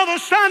just another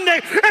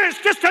Sunday and it's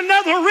just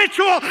another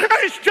ritual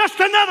and it's just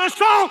another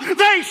song,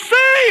 they see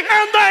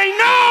and they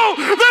know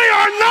they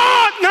are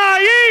not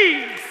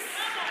naive.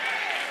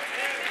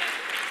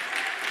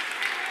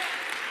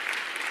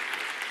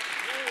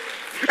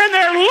 And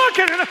they're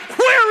looking at,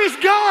 where is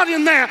God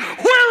in that?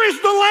 Where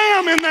is the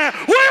Lamb in that?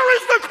 Where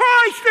is the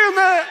Christ in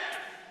that?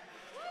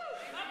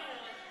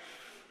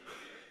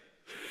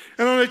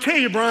 And I'm going to tell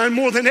you, Brian,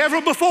 more than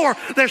ever before,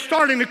 they're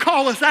starting to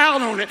call us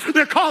out on it.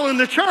 They're calling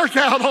the church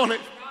out on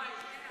it.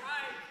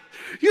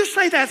 You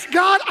say that's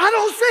God? I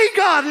don't see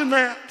God in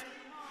that.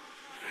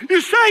 You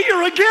say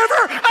you're a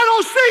giver? I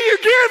don't see you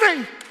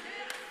giving.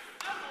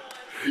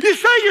 You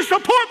say you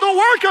support the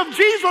work of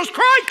Jesus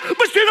Christ,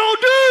 but you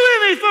don't do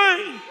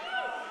anything.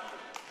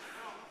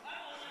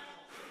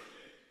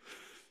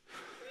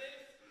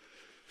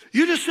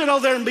 You just sit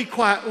over there and be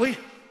quiet.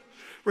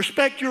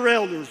 Respect your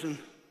elders. And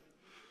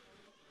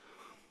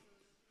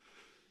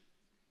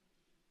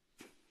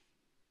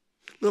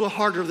a little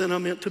harder than I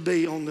meant to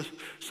be on the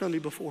Sunday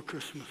before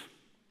Christmas.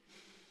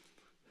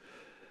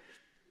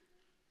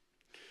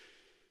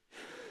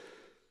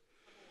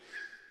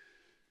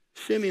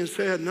 Simeon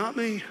said, not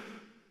me.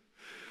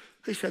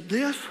 He said,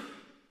 this?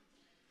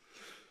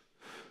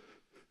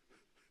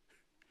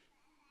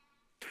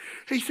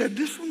 He said,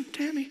 this one,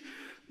 Tammy,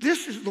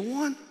 this is the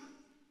one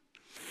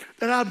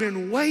that I've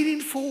been waiting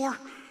for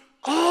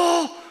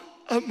all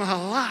of my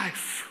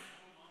life.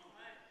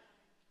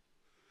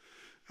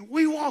 And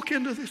we walk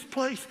into this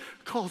place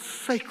called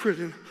sacred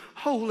and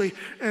holy,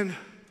 and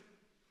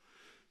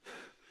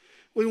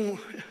we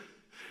want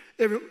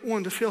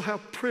everyone to feel how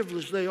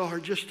privileged they are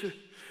just to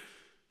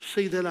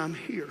see that I'm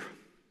here.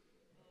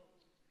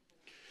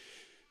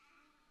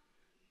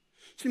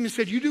 Simeon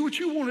said, you do what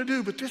you want to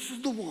do, but this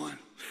is the one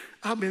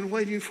I've been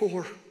waiting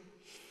for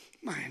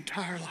my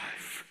entire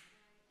life.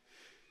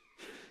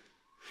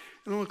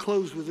 And I want to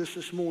close with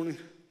this morning.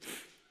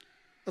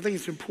 I think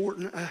it's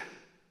important.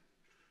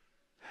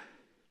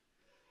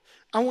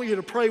 I want you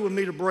to pray with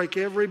me to break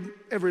every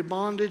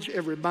bondage,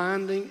 every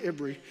binding,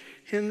 every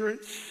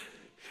hindrance.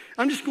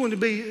 I'm just going to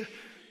be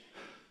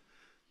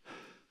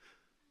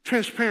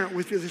transparent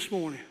with you this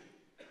morning.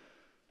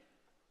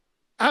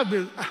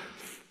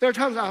 There are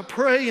times I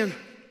pray, and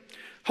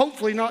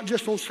hopefully not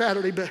just on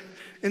Saturday, but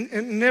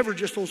and never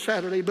just on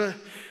Saturday, but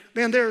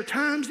man, there are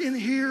times in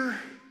here,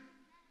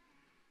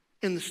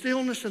 in the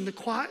stillness and the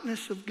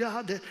quietness of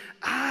God, that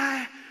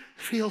I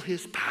feel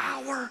his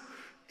power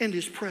and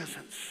his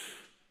presence.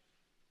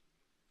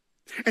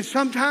 And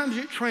sometimes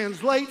it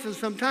translates and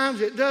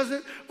sometimes it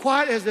doesn't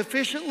quite as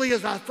efficiently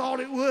as I thought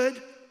it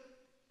would.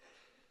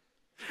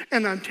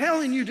 And I'm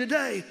telling you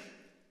today,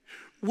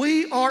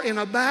 we are in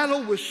a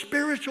battle with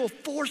spiritual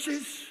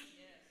forces.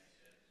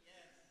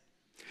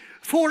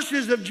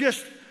 Forces of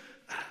just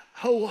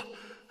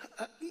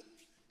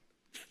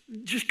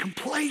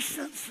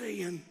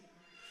complacency and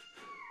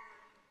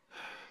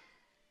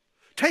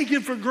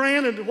taking for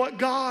granted what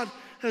God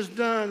has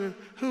done and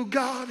who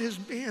God has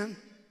been.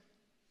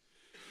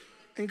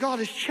 And God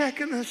is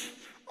checking us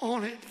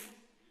on it.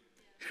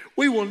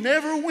 We will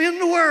never win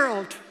the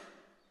world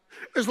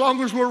as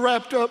long as we're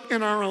wrapped up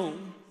in our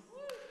own.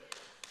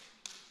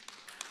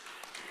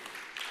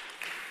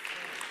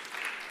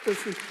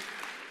 Listen.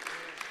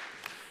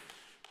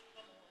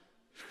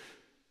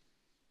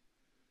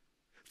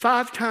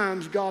 5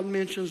 times God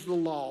mentions the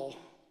law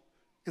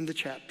in the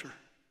chapter.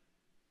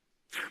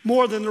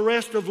 More than the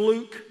rest of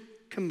Luke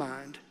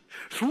combined.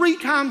 3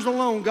 times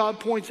alone, God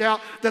points out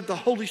that the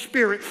Holy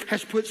Spirit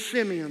has put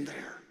Simeon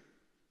there.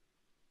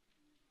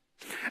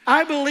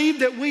 I believe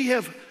that we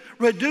have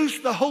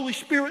reduced the Holy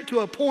Spirit to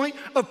a point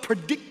of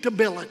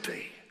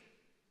predictability,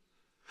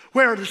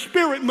 where the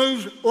Spirit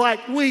moves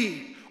like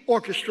we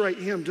orchestrate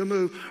him to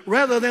move,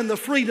 rather than the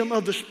freedom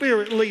of the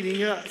Spirit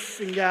leading us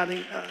and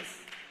guiding us,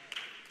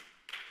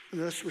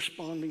 and us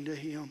responding to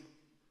him.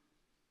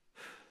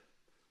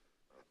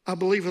 I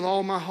believe with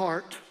all my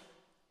heart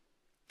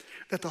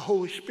that the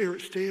Holy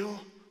Spirit still,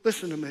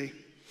 listen to me,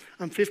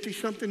 I'm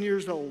 50-something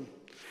years old,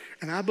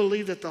 and I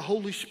believe that the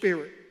Holy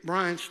Spirit,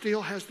 Brian,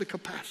 still has the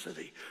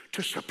capacity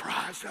to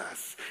surprise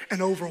us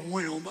and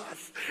overwhelm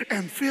us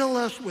and fill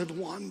us with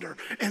wonder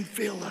and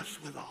fill us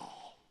with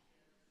awe.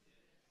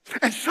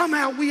 And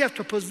somehow we have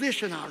to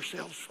position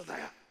ourselves for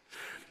that.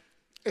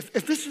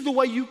 If this is the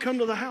way you come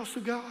to the house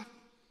of God,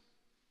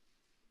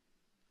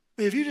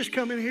 if you just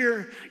come in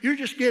here, you're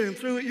just getting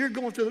through it, you're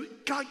going through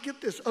it, God,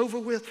 get this over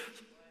with.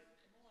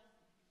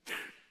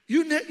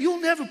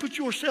 You'll never put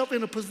yourself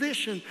in a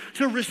position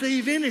to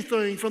receive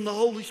anything from the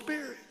Holy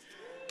Spirit.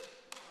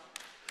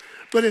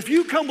 But if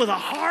you come with a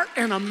heart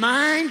and a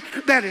mind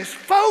that is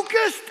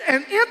focused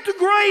and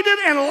integrated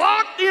and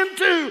locked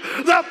into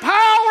the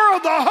power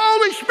of the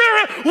Holy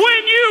Spirit,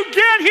 when you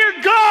get here,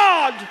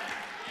 God,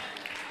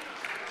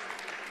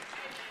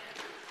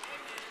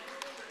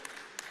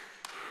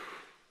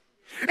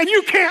 and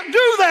you can't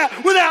do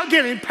that without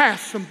getting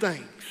past some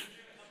things.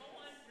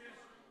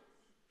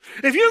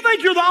 If you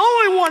think you're the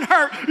only one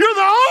hurt, you're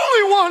the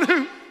only one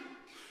who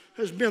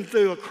has been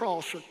through a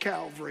cross or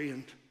Calvary.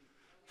 And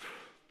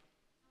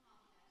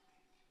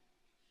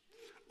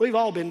we've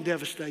all been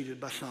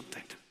devastated by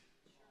something.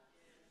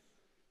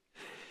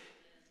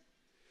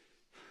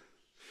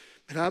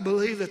 And I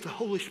believe that the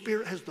Holy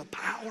Spirit has the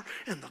power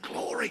and the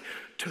glory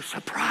to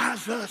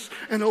surprise us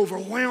and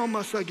overwhelm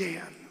us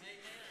again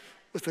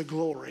with the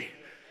glory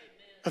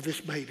of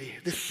this baby,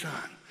 this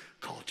son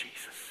called Jesus.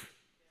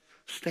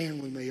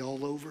 Stand with me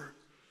all over.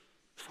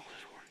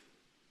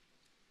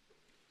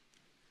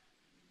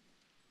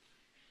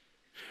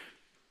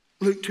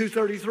 Luke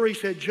 2:33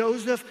 said,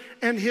 Joseph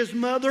and his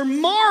mother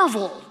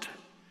marveled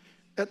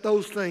at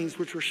those things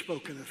which were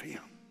spoken of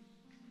him.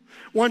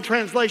 One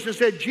translation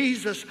said,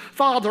 Jesus'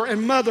 father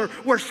and mother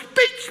were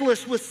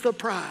speechless with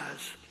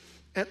surprise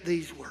at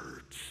these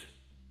words.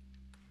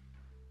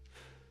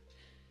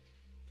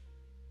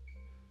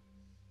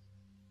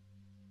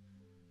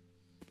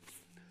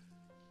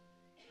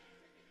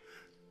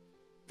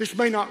 This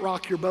may not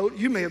rock your boat.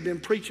 You may have been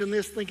preaching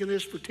this, thinking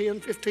this for 10,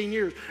 15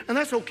 years. And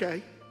that's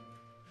okay,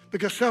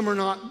 because some are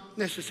not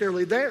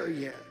necessarily there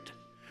yet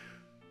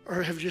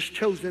or have just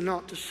chosen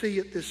not to see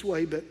it this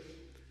way. But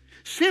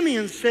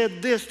Simeon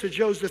said this to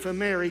Joseph and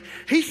Mary.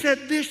 He said,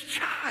 this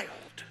child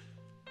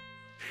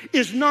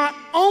is not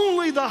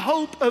only the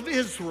hope of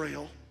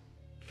Israel,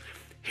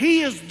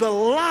 he is the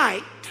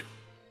light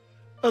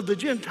of the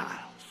Gentiles.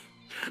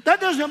 That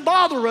doesn't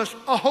bother us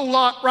a whole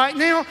lot right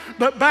now,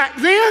 but back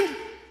then,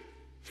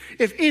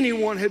 if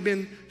anyone had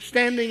been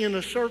standing in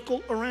a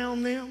circle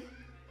around them,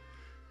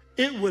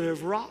 it would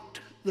have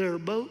rocked their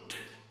boat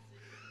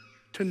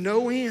to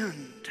no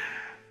end.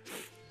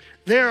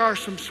 There are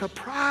some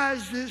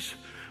surprises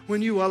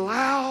when you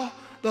allow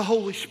the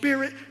Holy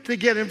Spirit to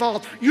get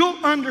involved.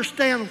 You'll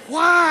understand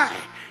why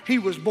he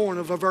was born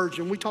of a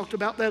virgin. We talked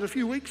about that a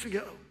few weeks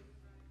ago.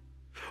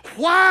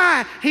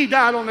 Why he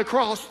died on the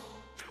cross.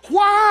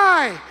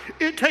 Why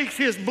it takes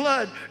his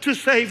blood to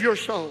save your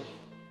soul.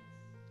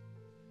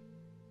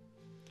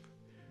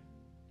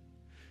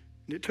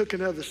 And it took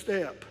another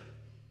step.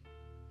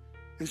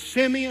 And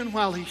Simeon,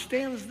 while he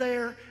stands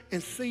there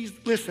and sees,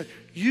 listen,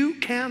 you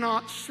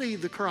cannot see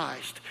the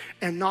Christ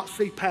and not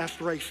see past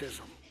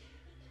racism.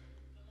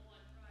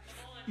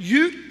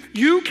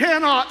 You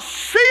cannot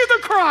see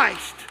the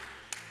Christ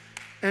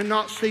and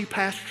not see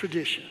past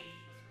tradition.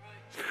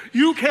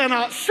 You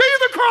cannot see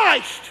the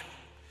Christ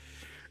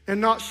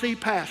and not see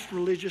past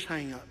religious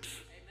hang-ups.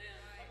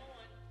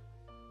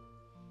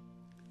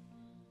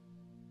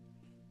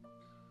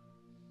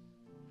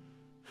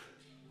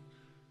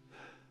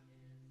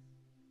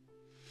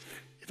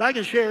 If I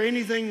can share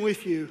anything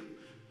with you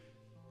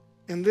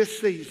in this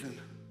season,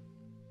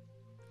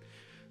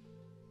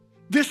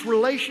 this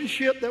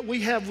relationship that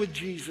we have with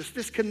Jesus,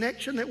 this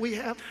connection that we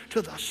have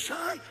to the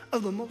Son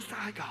of the Most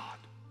High God,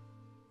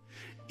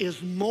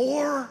 is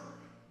more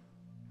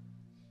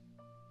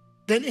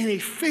than any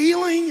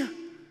feeling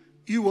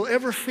you will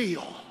ever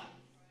feel.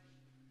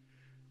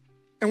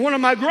 And one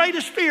of my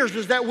greatest fears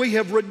is that we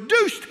have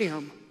reduced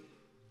him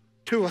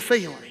to a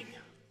feeling.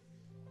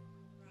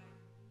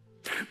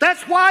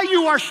 That's why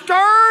you are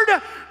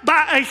stirred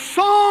by a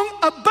song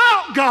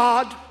about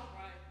God,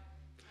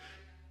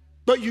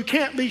 but you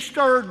can't be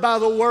stirred by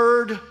the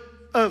Word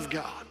of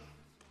God.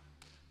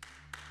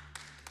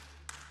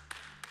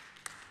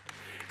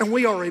 And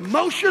we are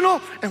emotional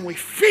and we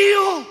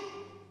feel.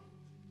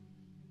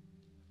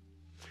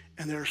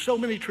 And there are so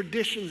many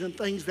traditions and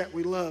things that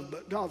we love,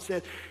 but God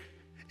said,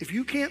 if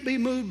you can't be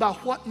moved by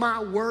what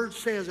my Word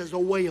says as a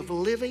way of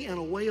living and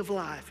a way of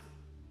life,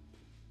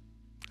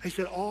 he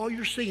said, all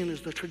you're seeing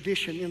is the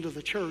tradition into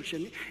the church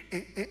and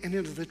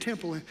into the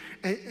temple,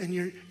 and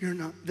you're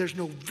not, there's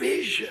no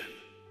vision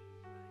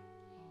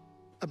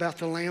about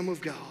the Lamb of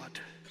God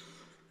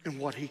and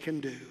what he can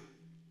do.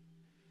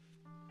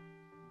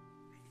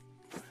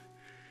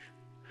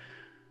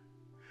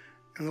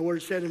 And the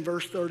word said in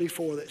verse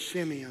 34 that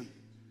Simeon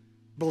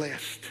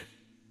blessed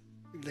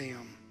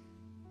them.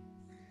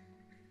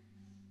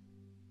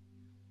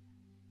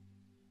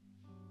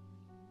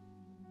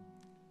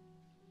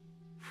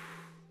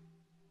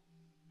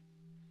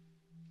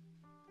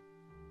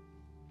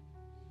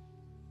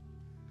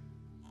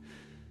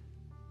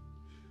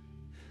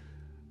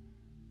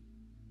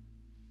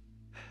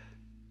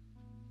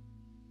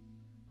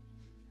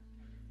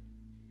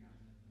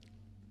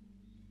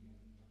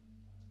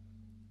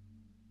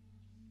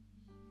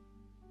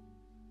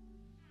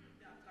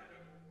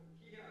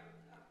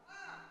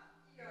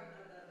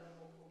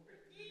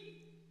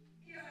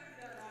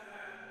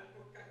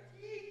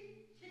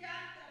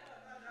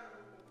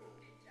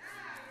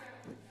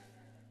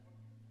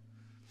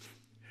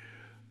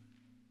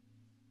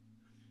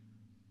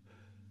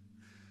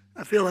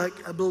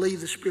 I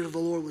believe the Spirit of the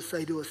Lord would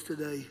say to us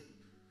today,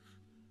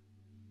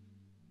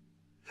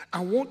 I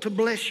want to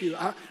bless you.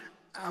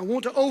 I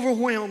want to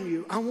overwhelm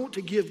you. I want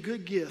to give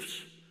good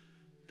gifts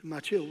to my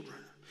children.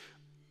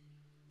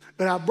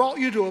 But I brought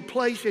you to a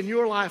place in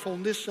your life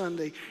on this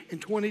Sunday in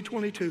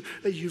 2022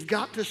 that you've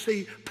got to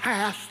see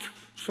past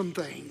some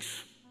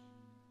things.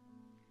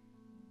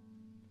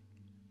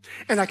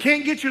 And I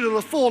can't get you to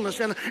the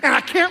fullness, and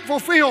I can't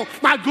fulfill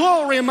my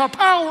glory and my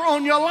power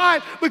on your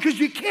life because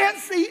you can't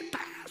see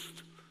past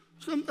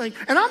something.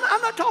 And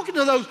I'm not talking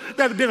to those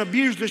that have been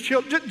abused as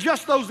children,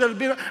 just those that have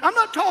been. I'm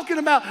not talking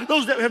about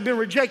those that have been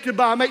rejected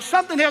by a mate.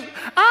 Something else.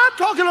 I'm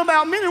talking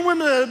about men and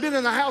women that have been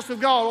in the house of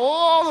God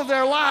all of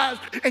their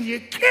lives, and you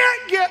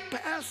can't get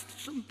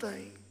past some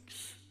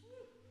things.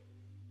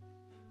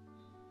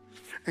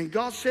 And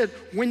God said,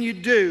 when you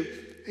do,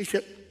 he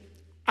said,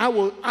 I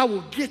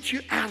will get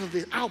you out of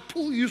this. I'll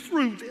pull you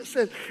through this,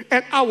 and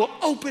I will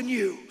open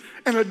you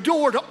and a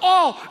door to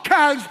all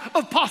kinds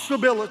of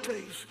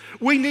possibilities.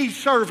 We need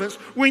servants.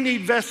 We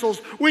need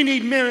vessels. We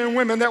need men and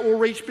women that will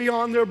reach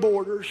beyond their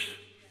borders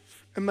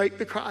and make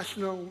the Christ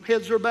known.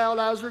 Heads are bowed,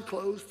 eyes are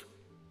closed.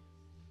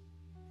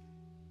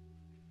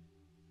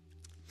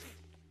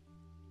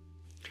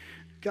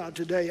 God,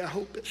 today I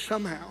hope that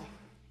somehow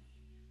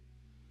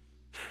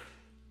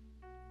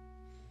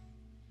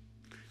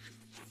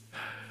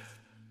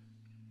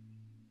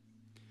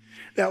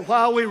that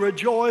while we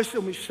rejoice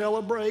and we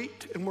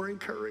celebrate and we're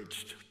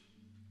encouraged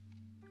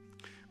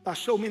by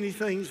so many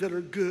things that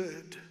are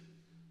good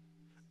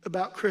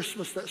about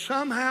Christmas, that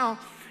somehow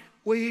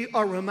we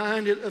are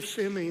reminded of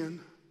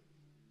Simeon,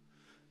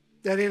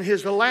 that in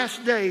his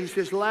last days,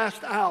 his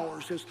last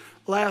hours, his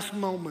last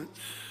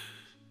moments,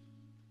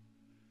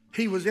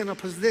 he was in a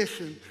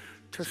position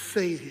to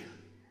see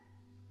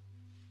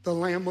the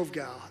Lamb of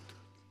God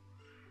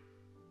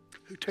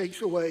who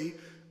takes away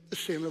the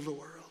sin of the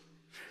world.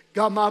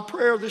 God, my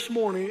prayer this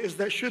morning is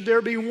that should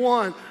there be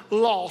one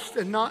lost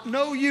and not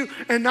know you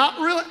and not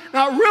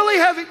really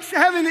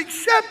having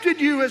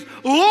accepted you as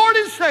Lord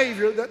and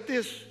Savior, that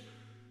this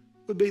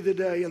would be the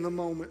day and the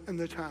moment and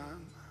the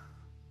time.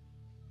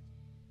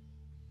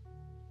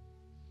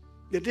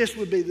 That this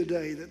would be the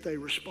day that they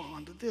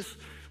respond. That this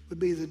would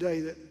be the day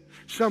that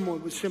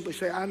someone would simply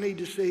say, I need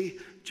to see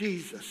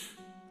Jesus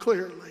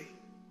clearly.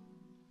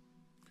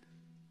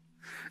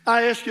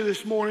 I ask you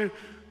this morning,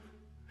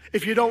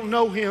 if you don't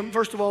know him,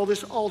 first of all,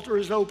 this altar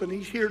is open.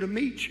 He's here to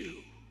meet you.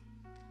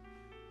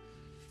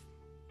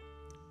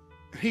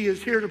 He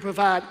is here to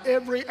provide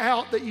every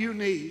out that you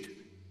need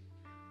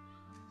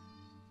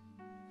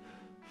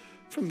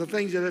from the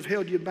things that have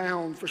held you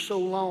bound for so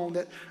long,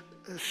 that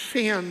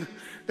sin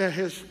that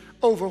has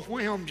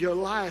overwhelmed your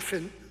life.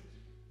 And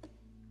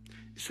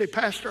you say,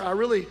 Pastor, I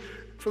really,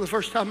 for the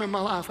first time in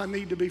my life, I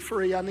need to be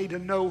free. I need to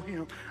know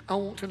him. I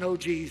want to know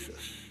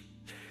Jesus.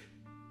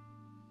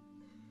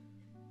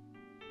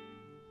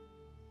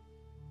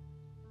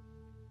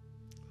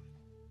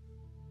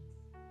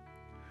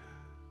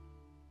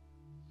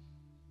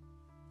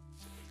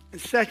 And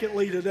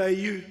secondly,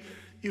 today,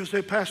 you'll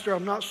say, Pastor,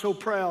 I'm not so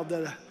proud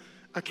that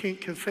I can't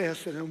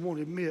confess and I won't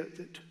admit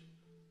that.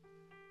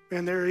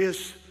 And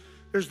there's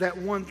that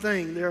one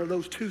thing. There are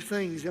those two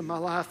things in my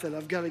life that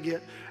I got to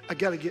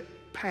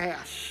get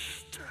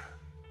past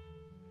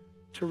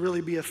to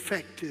really be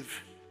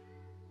effective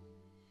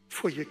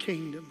for your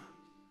kingdom.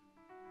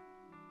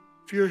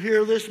 If you're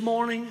here this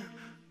morning,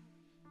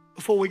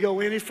 before we go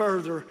any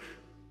further,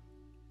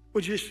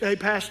 would you say,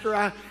 Pastor,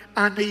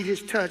 I need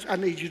his touch. I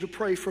need you to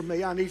pray for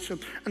me. I need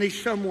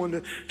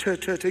someone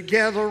to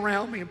gather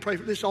around me and pray.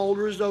 This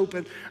altar is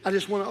open. I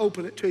just want to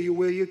open it to you.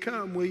 Will you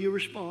come? Will you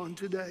respond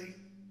today?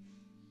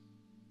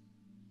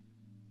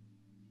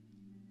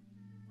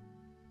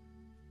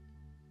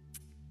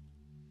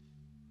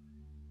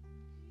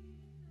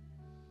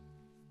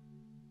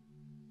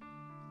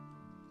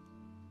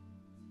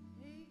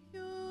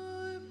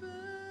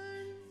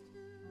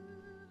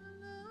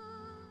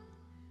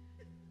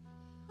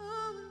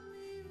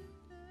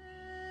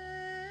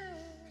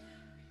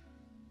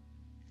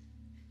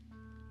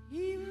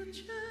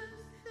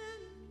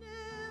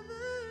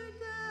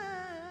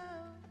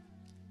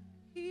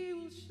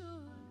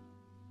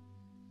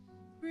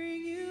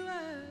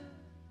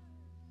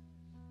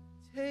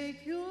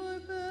 Take your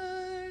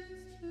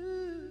burdens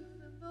to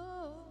the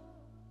Lord,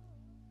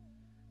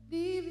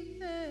 leave it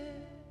there,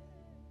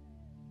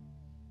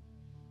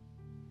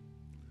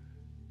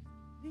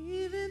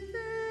 leave it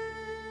there,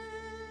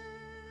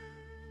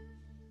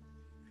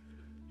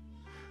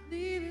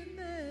 leave it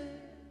there.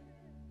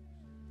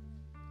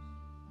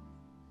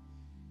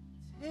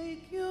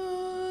 Take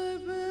your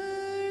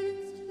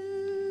burdens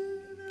to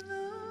the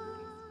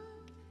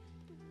Lord,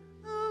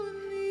 oh, and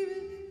leave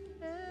it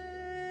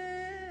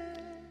there.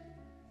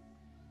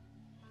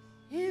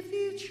 If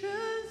you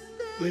trust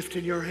that,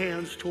 Lifting your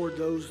hands toward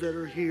those that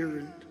are here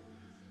and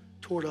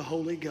toward a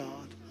holy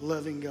God,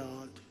 loving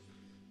God.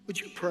 Would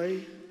you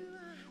pray?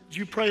 Would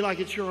you pray like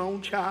it's your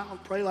own child?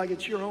 Pray like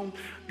it's your own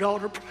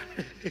daughter.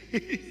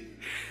 Pray,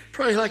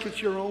 pray like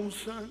it's your own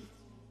son.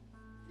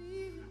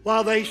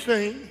 While they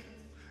sing,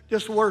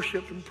 just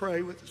worship and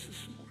pray with us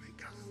this morning,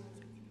 God.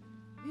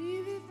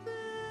 leave it there,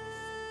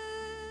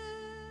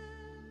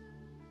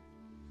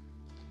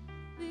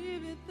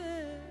 leave it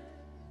there.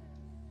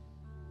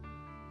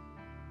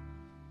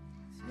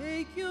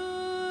 Take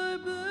your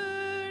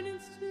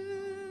burdens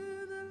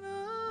to the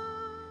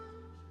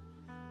Lord,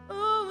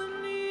 oh,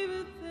 and leave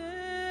it there.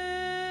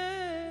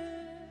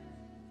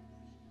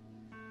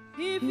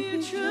 If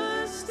you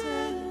trust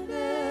and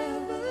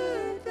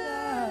never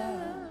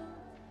doubt,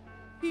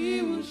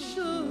 he will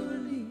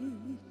surely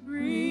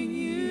bring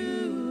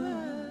you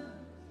out.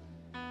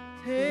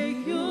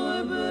 Take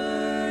your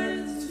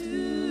burdens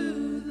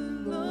to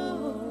the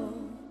Lord,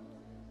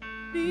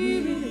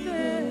 leave it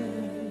there.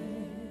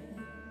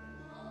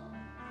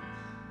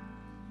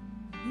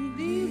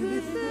 Leave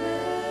it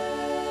there,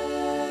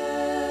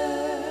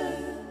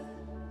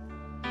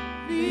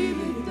 leave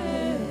it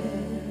there.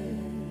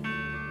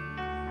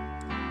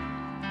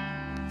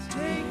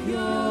 Take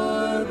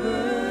your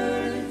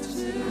burdens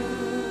to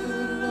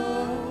the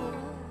Lord,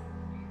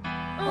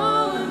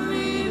 oh, and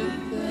leave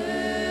it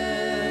there.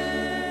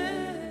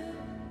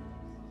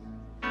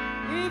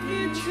 If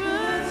you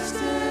trust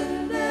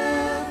and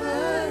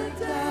never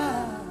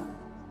doubt,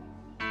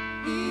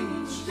 he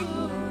will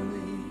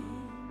surely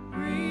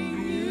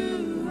bring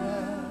you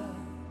out.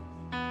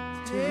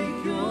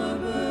 Take your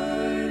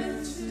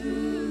burdens to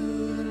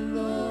the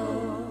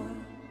Lord,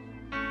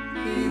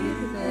 leave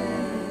it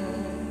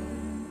there,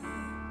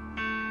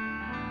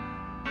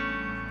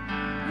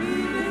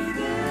 leave it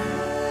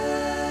there,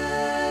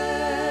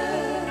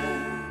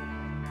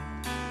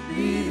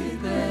 leave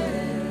it there.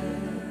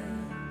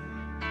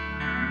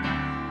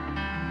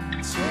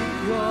 Take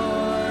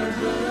your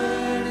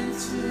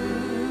burdens to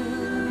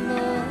the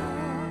Lord,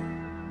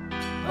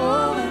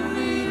 oh, and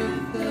leave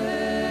it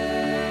there.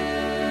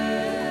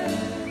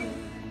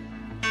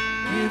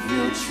 If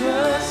you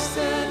trust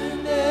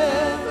and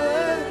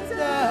never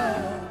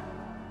doubt,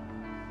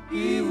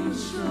 he will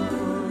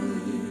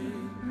surely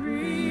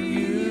bring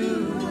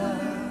you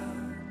out.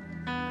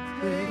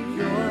 Take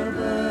your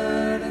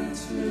burden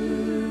to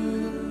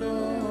the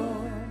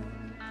Lord,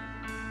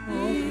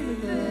 leave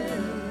it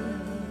there.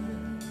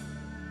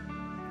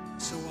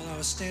 So while I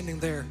was standing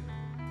there,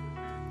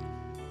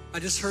 I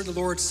just heard the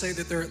Lord say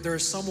that there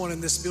is someone in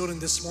this building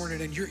this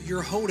morning and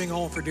you're holding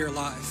on for dear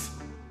life.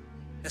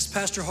 As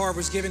Pastor Harv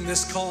was giving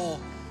this call,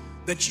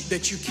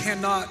 that you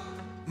cannot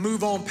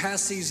move on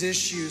past these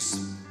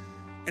issues.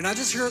 And I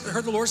just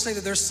heard the Lord say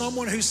that there's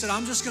someone who said,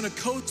 I'm just gonna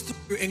coast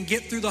through and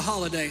get through the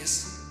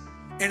holidays.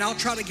 And I'll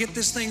try to get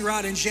this thing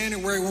right in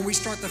January when we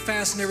start the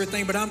fast and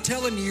everything. But I'm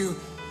telling you,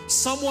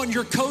 someone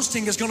you're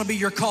coasting is gonna be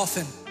your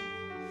coffin.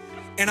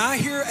 And I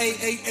hear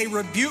a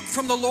rebuke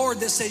from the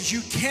Lord that says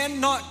you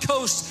cannot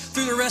coast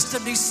through the rest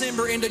of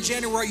December into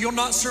January. You'll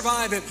not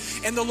survive it.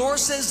 And the Lord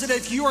says that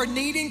if you are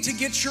needing to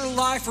get your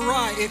life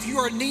right, if you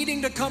are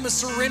needing to come and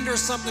surrender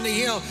something to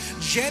Him,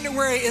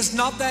 January is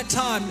not that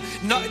time.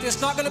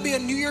 It's not going to be a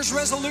New Year's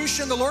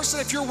resolution. The Lord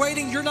said if you're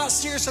waiting, you're not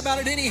serious about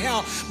it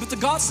anyhow. But the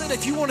God said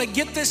if you want to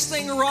get this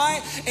thing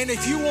right, and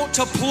if you want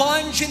to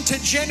plunge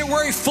into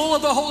January full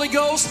of the Holy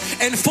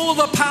Ghost and full of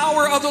the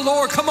power of the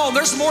Lord, come on,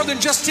 there's more than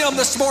just Him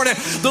this morning.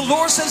 The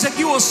Lord says if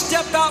you will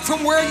step out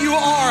from where you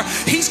are,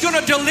 He's going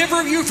to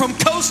deliver you from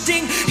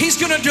coasting. He's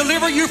going to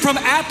deliver you from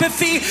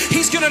apathy.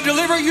 He's going to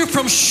deliver you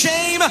from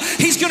shame.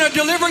 He's going to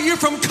deliver you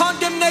from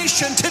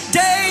condemnation.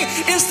 Today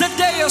is the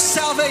day of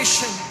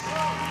salvation.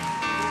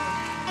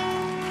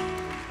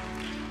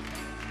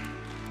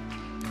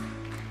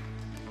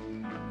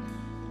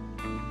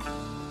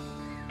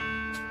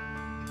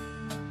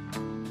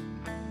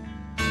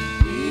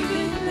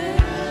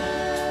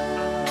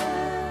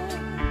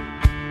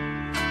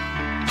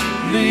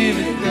 Leave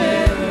it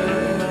there.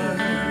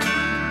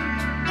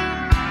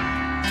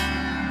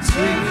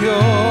 Take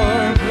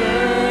your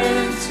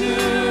burden to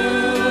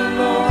the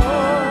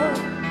Lord.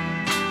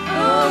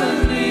 Oh,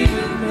 and leave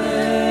it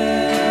there.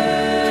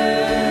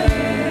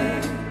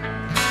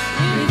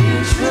 If you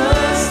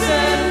trust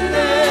and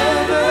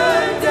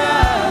never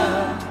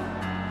doubt,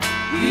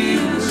 He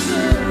will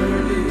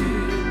surely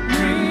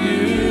bring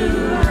you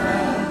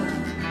out.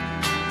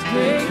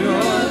 Take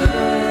your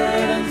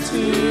burden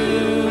to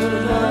the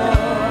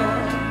Lord.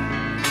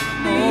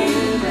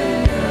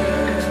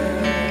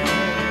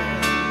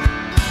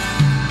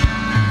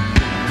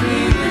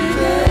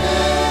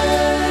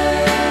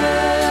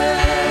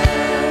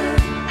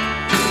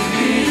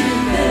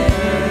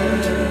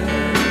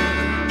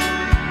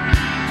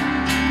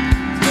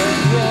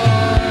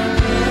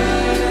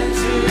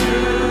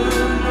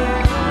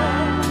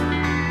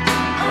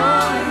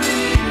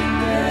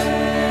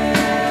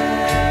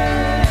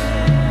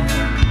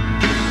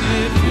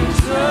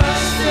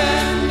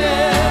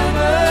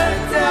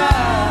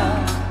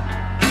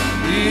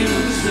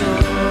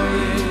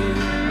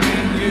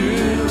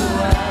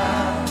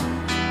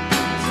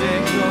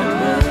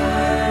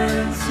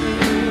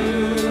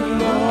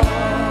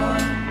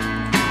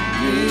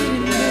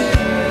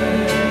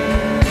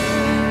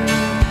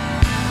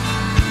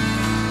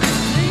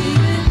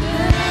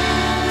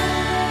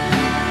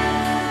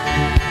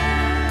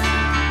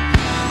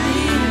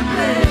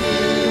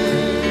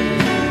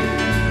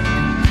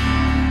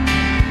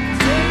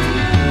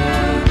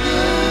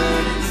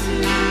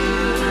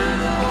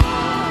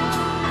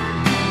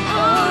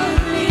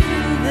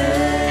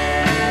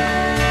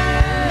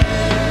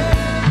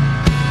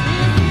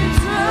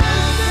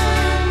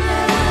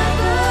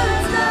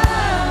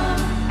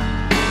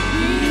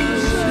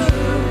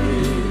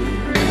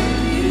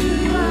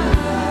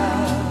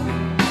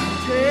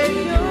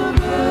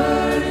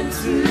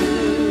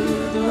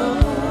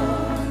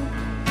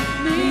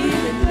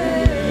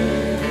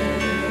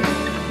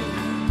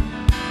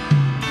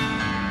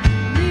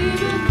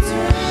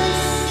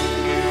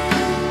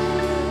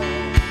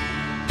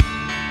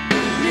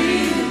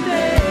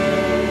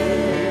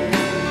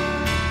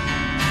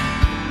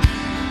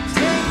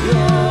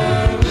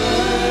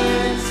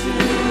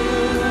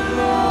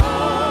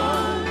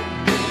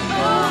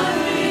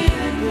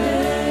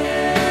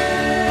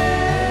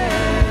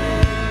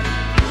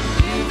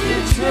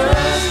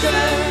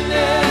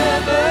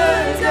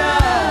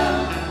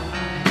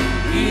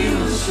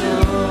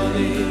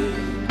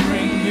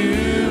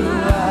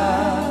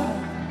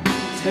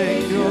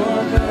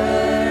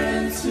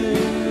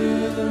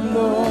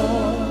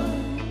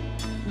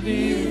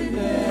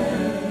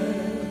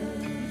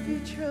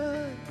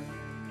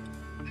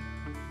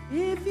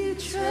 If you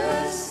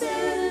trust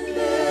and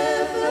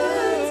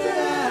never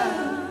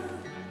doubt,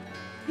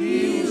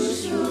 He will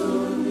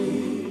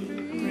surely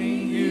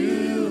bring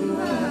you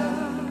out.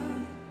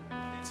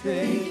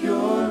 Take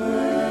your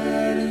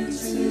burden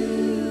to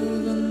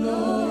the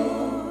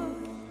Lord.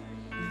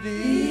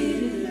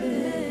 Leave it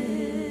there.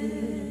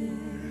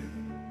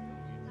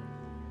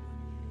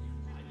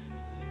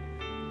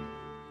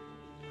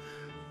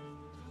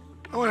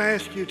 I want to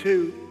ask you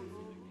to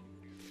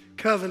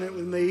covenant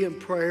with me in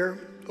prayer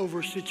over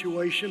a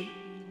situation.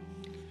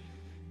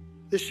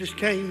 This just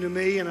came to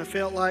me and I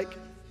felt like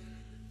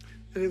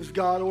that it was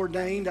God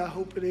ordained. I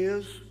hope it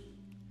is.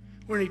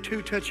 We're any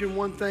two touching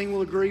one thing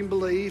will agree and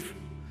believe.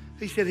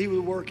 He said He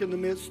would work in the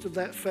midst of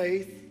that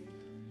faith.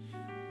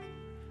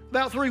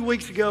 About 3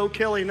 weeks ago,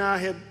 Kelly and I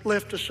had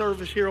left a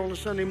service here on a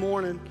Sunday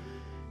morning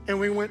and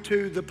we went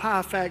to the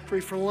pie factory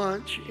for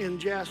lunch in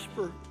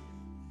Jasper.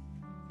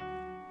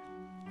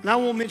 And I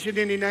won't mention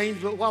any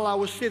names, but while I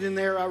was sitting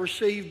there, I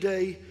received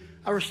a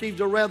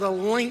rather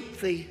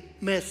lengthy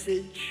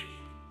message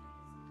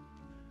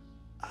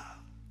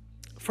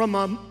from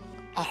a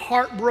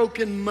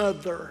heartbroken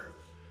mother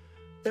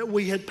that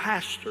we had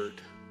pastored.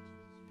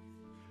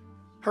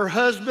 Her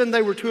husband,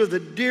 they were two of the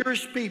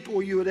dearest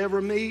people you would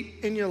ever meet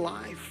in your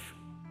life.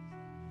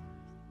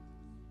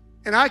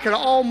 And I could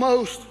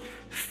almost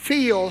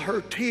feel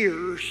her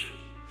tears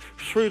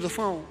through the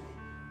phone.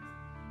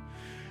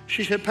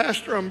 She said,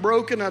 Pastor, I'm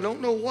broken. I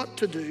don't know what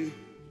to do.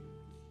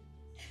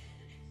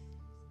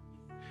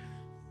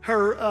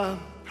 Her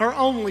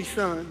only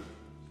son,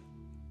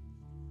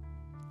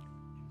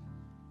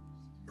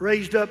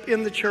 raised up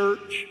in the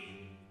church,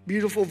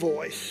 beautiful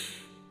voice.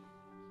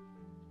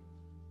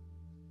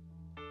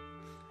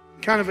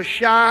 Kind of a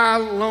shy,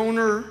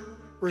 loner,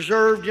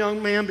 reserved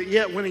young man, but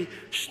yet when he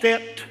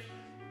stepped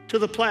to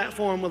the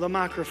platform with a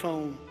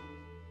microphone,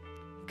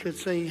 could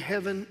sing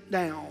Heaven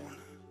Down.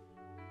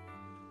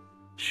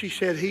 She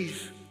said,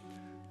 he's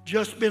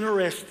just been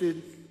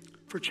arrested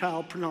for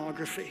child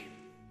pornography.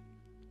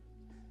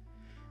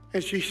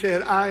 And she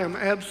said, I am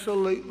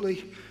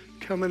absolutely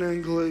coming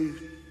unglued.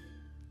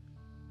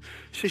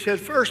 She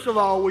said, first of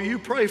all, will you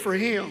pray for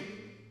him?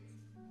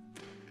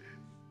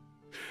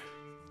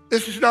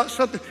 This is not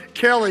something,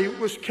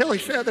 Kelly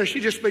sat there,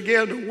 she just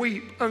began to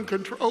weep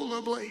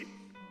uncontrollably.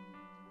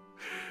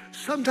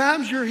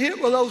 Sometimes you're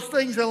hit with those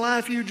things in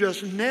life you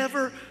just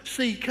never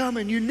see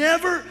coming. You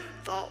never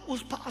thought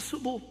was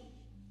possible.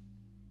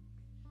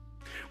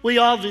 We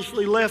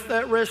obviously left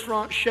that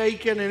restaurant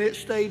shaken, and it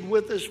stayed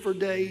with us for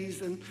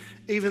days and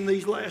even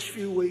these last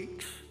few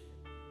weeks.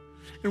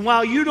 And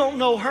while you don't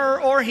know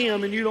her or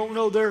him and you don't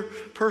know their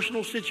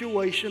personal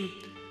situation,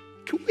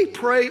 can we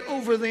pray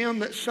over them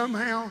that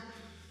somehow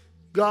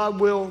God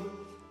will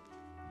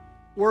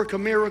work a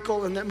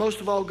miracle, and that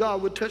most of all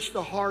God would touch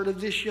the heart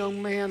of this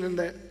young man, and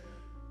that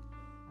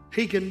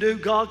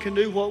God can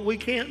do what we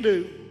can't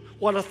do,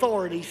 what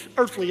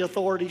earthly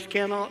authorities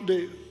cannot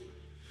do.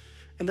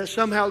 And that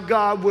somehow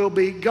God will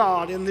be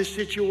God in this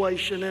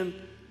situation,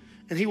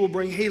 and he will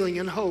bring healing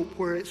and hope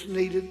where it's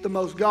needed the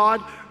most.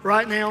 God,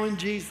 right now in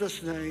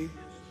Jesus' name,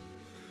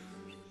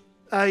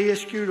 I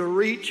ask you to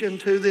reach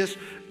into this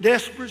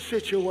desperate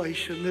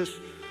situation, this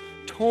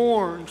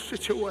torn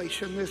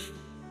situation, this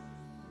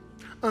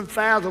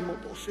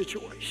unfathomable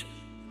situation.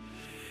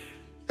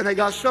 And that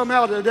God,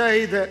 somehow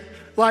today, that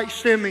like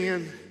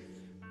Simeon,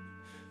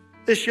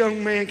 this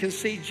young man can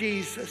see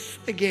Jesus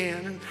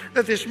again, and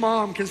that this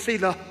mom can see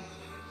the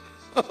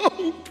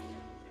hope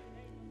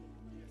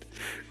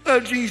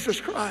of Jesus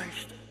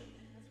Christ.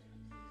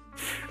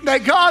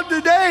 That God,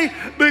 today,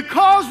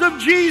 because of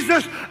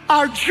Jesus,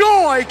 our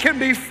joy can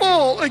be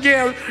full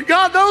again.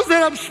 God, those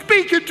that I'm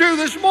speaking to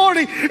this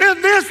morning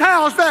in this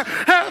house that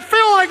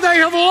feel like they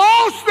have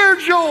lost their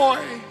joy,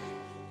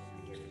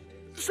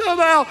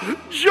 somehow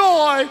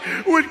joy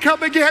would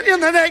come again in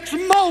the next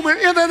moment,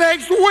 in the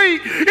next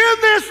week, in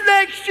this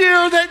next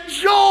year, that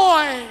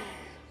joy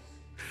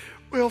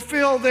will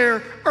fill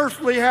their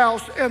earthly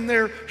house and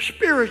their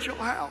spiritual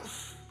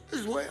house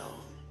as well.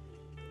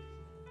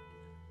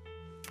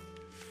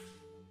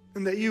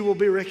 And that you will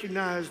be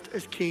recognized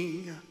as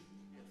King,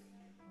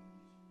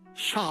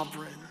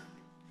 Sovereign,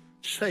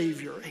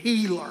 Savior,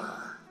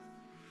 Healer,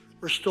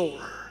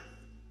 Restorer.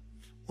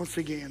 Once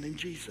again, in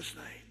Jesus'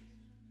 name.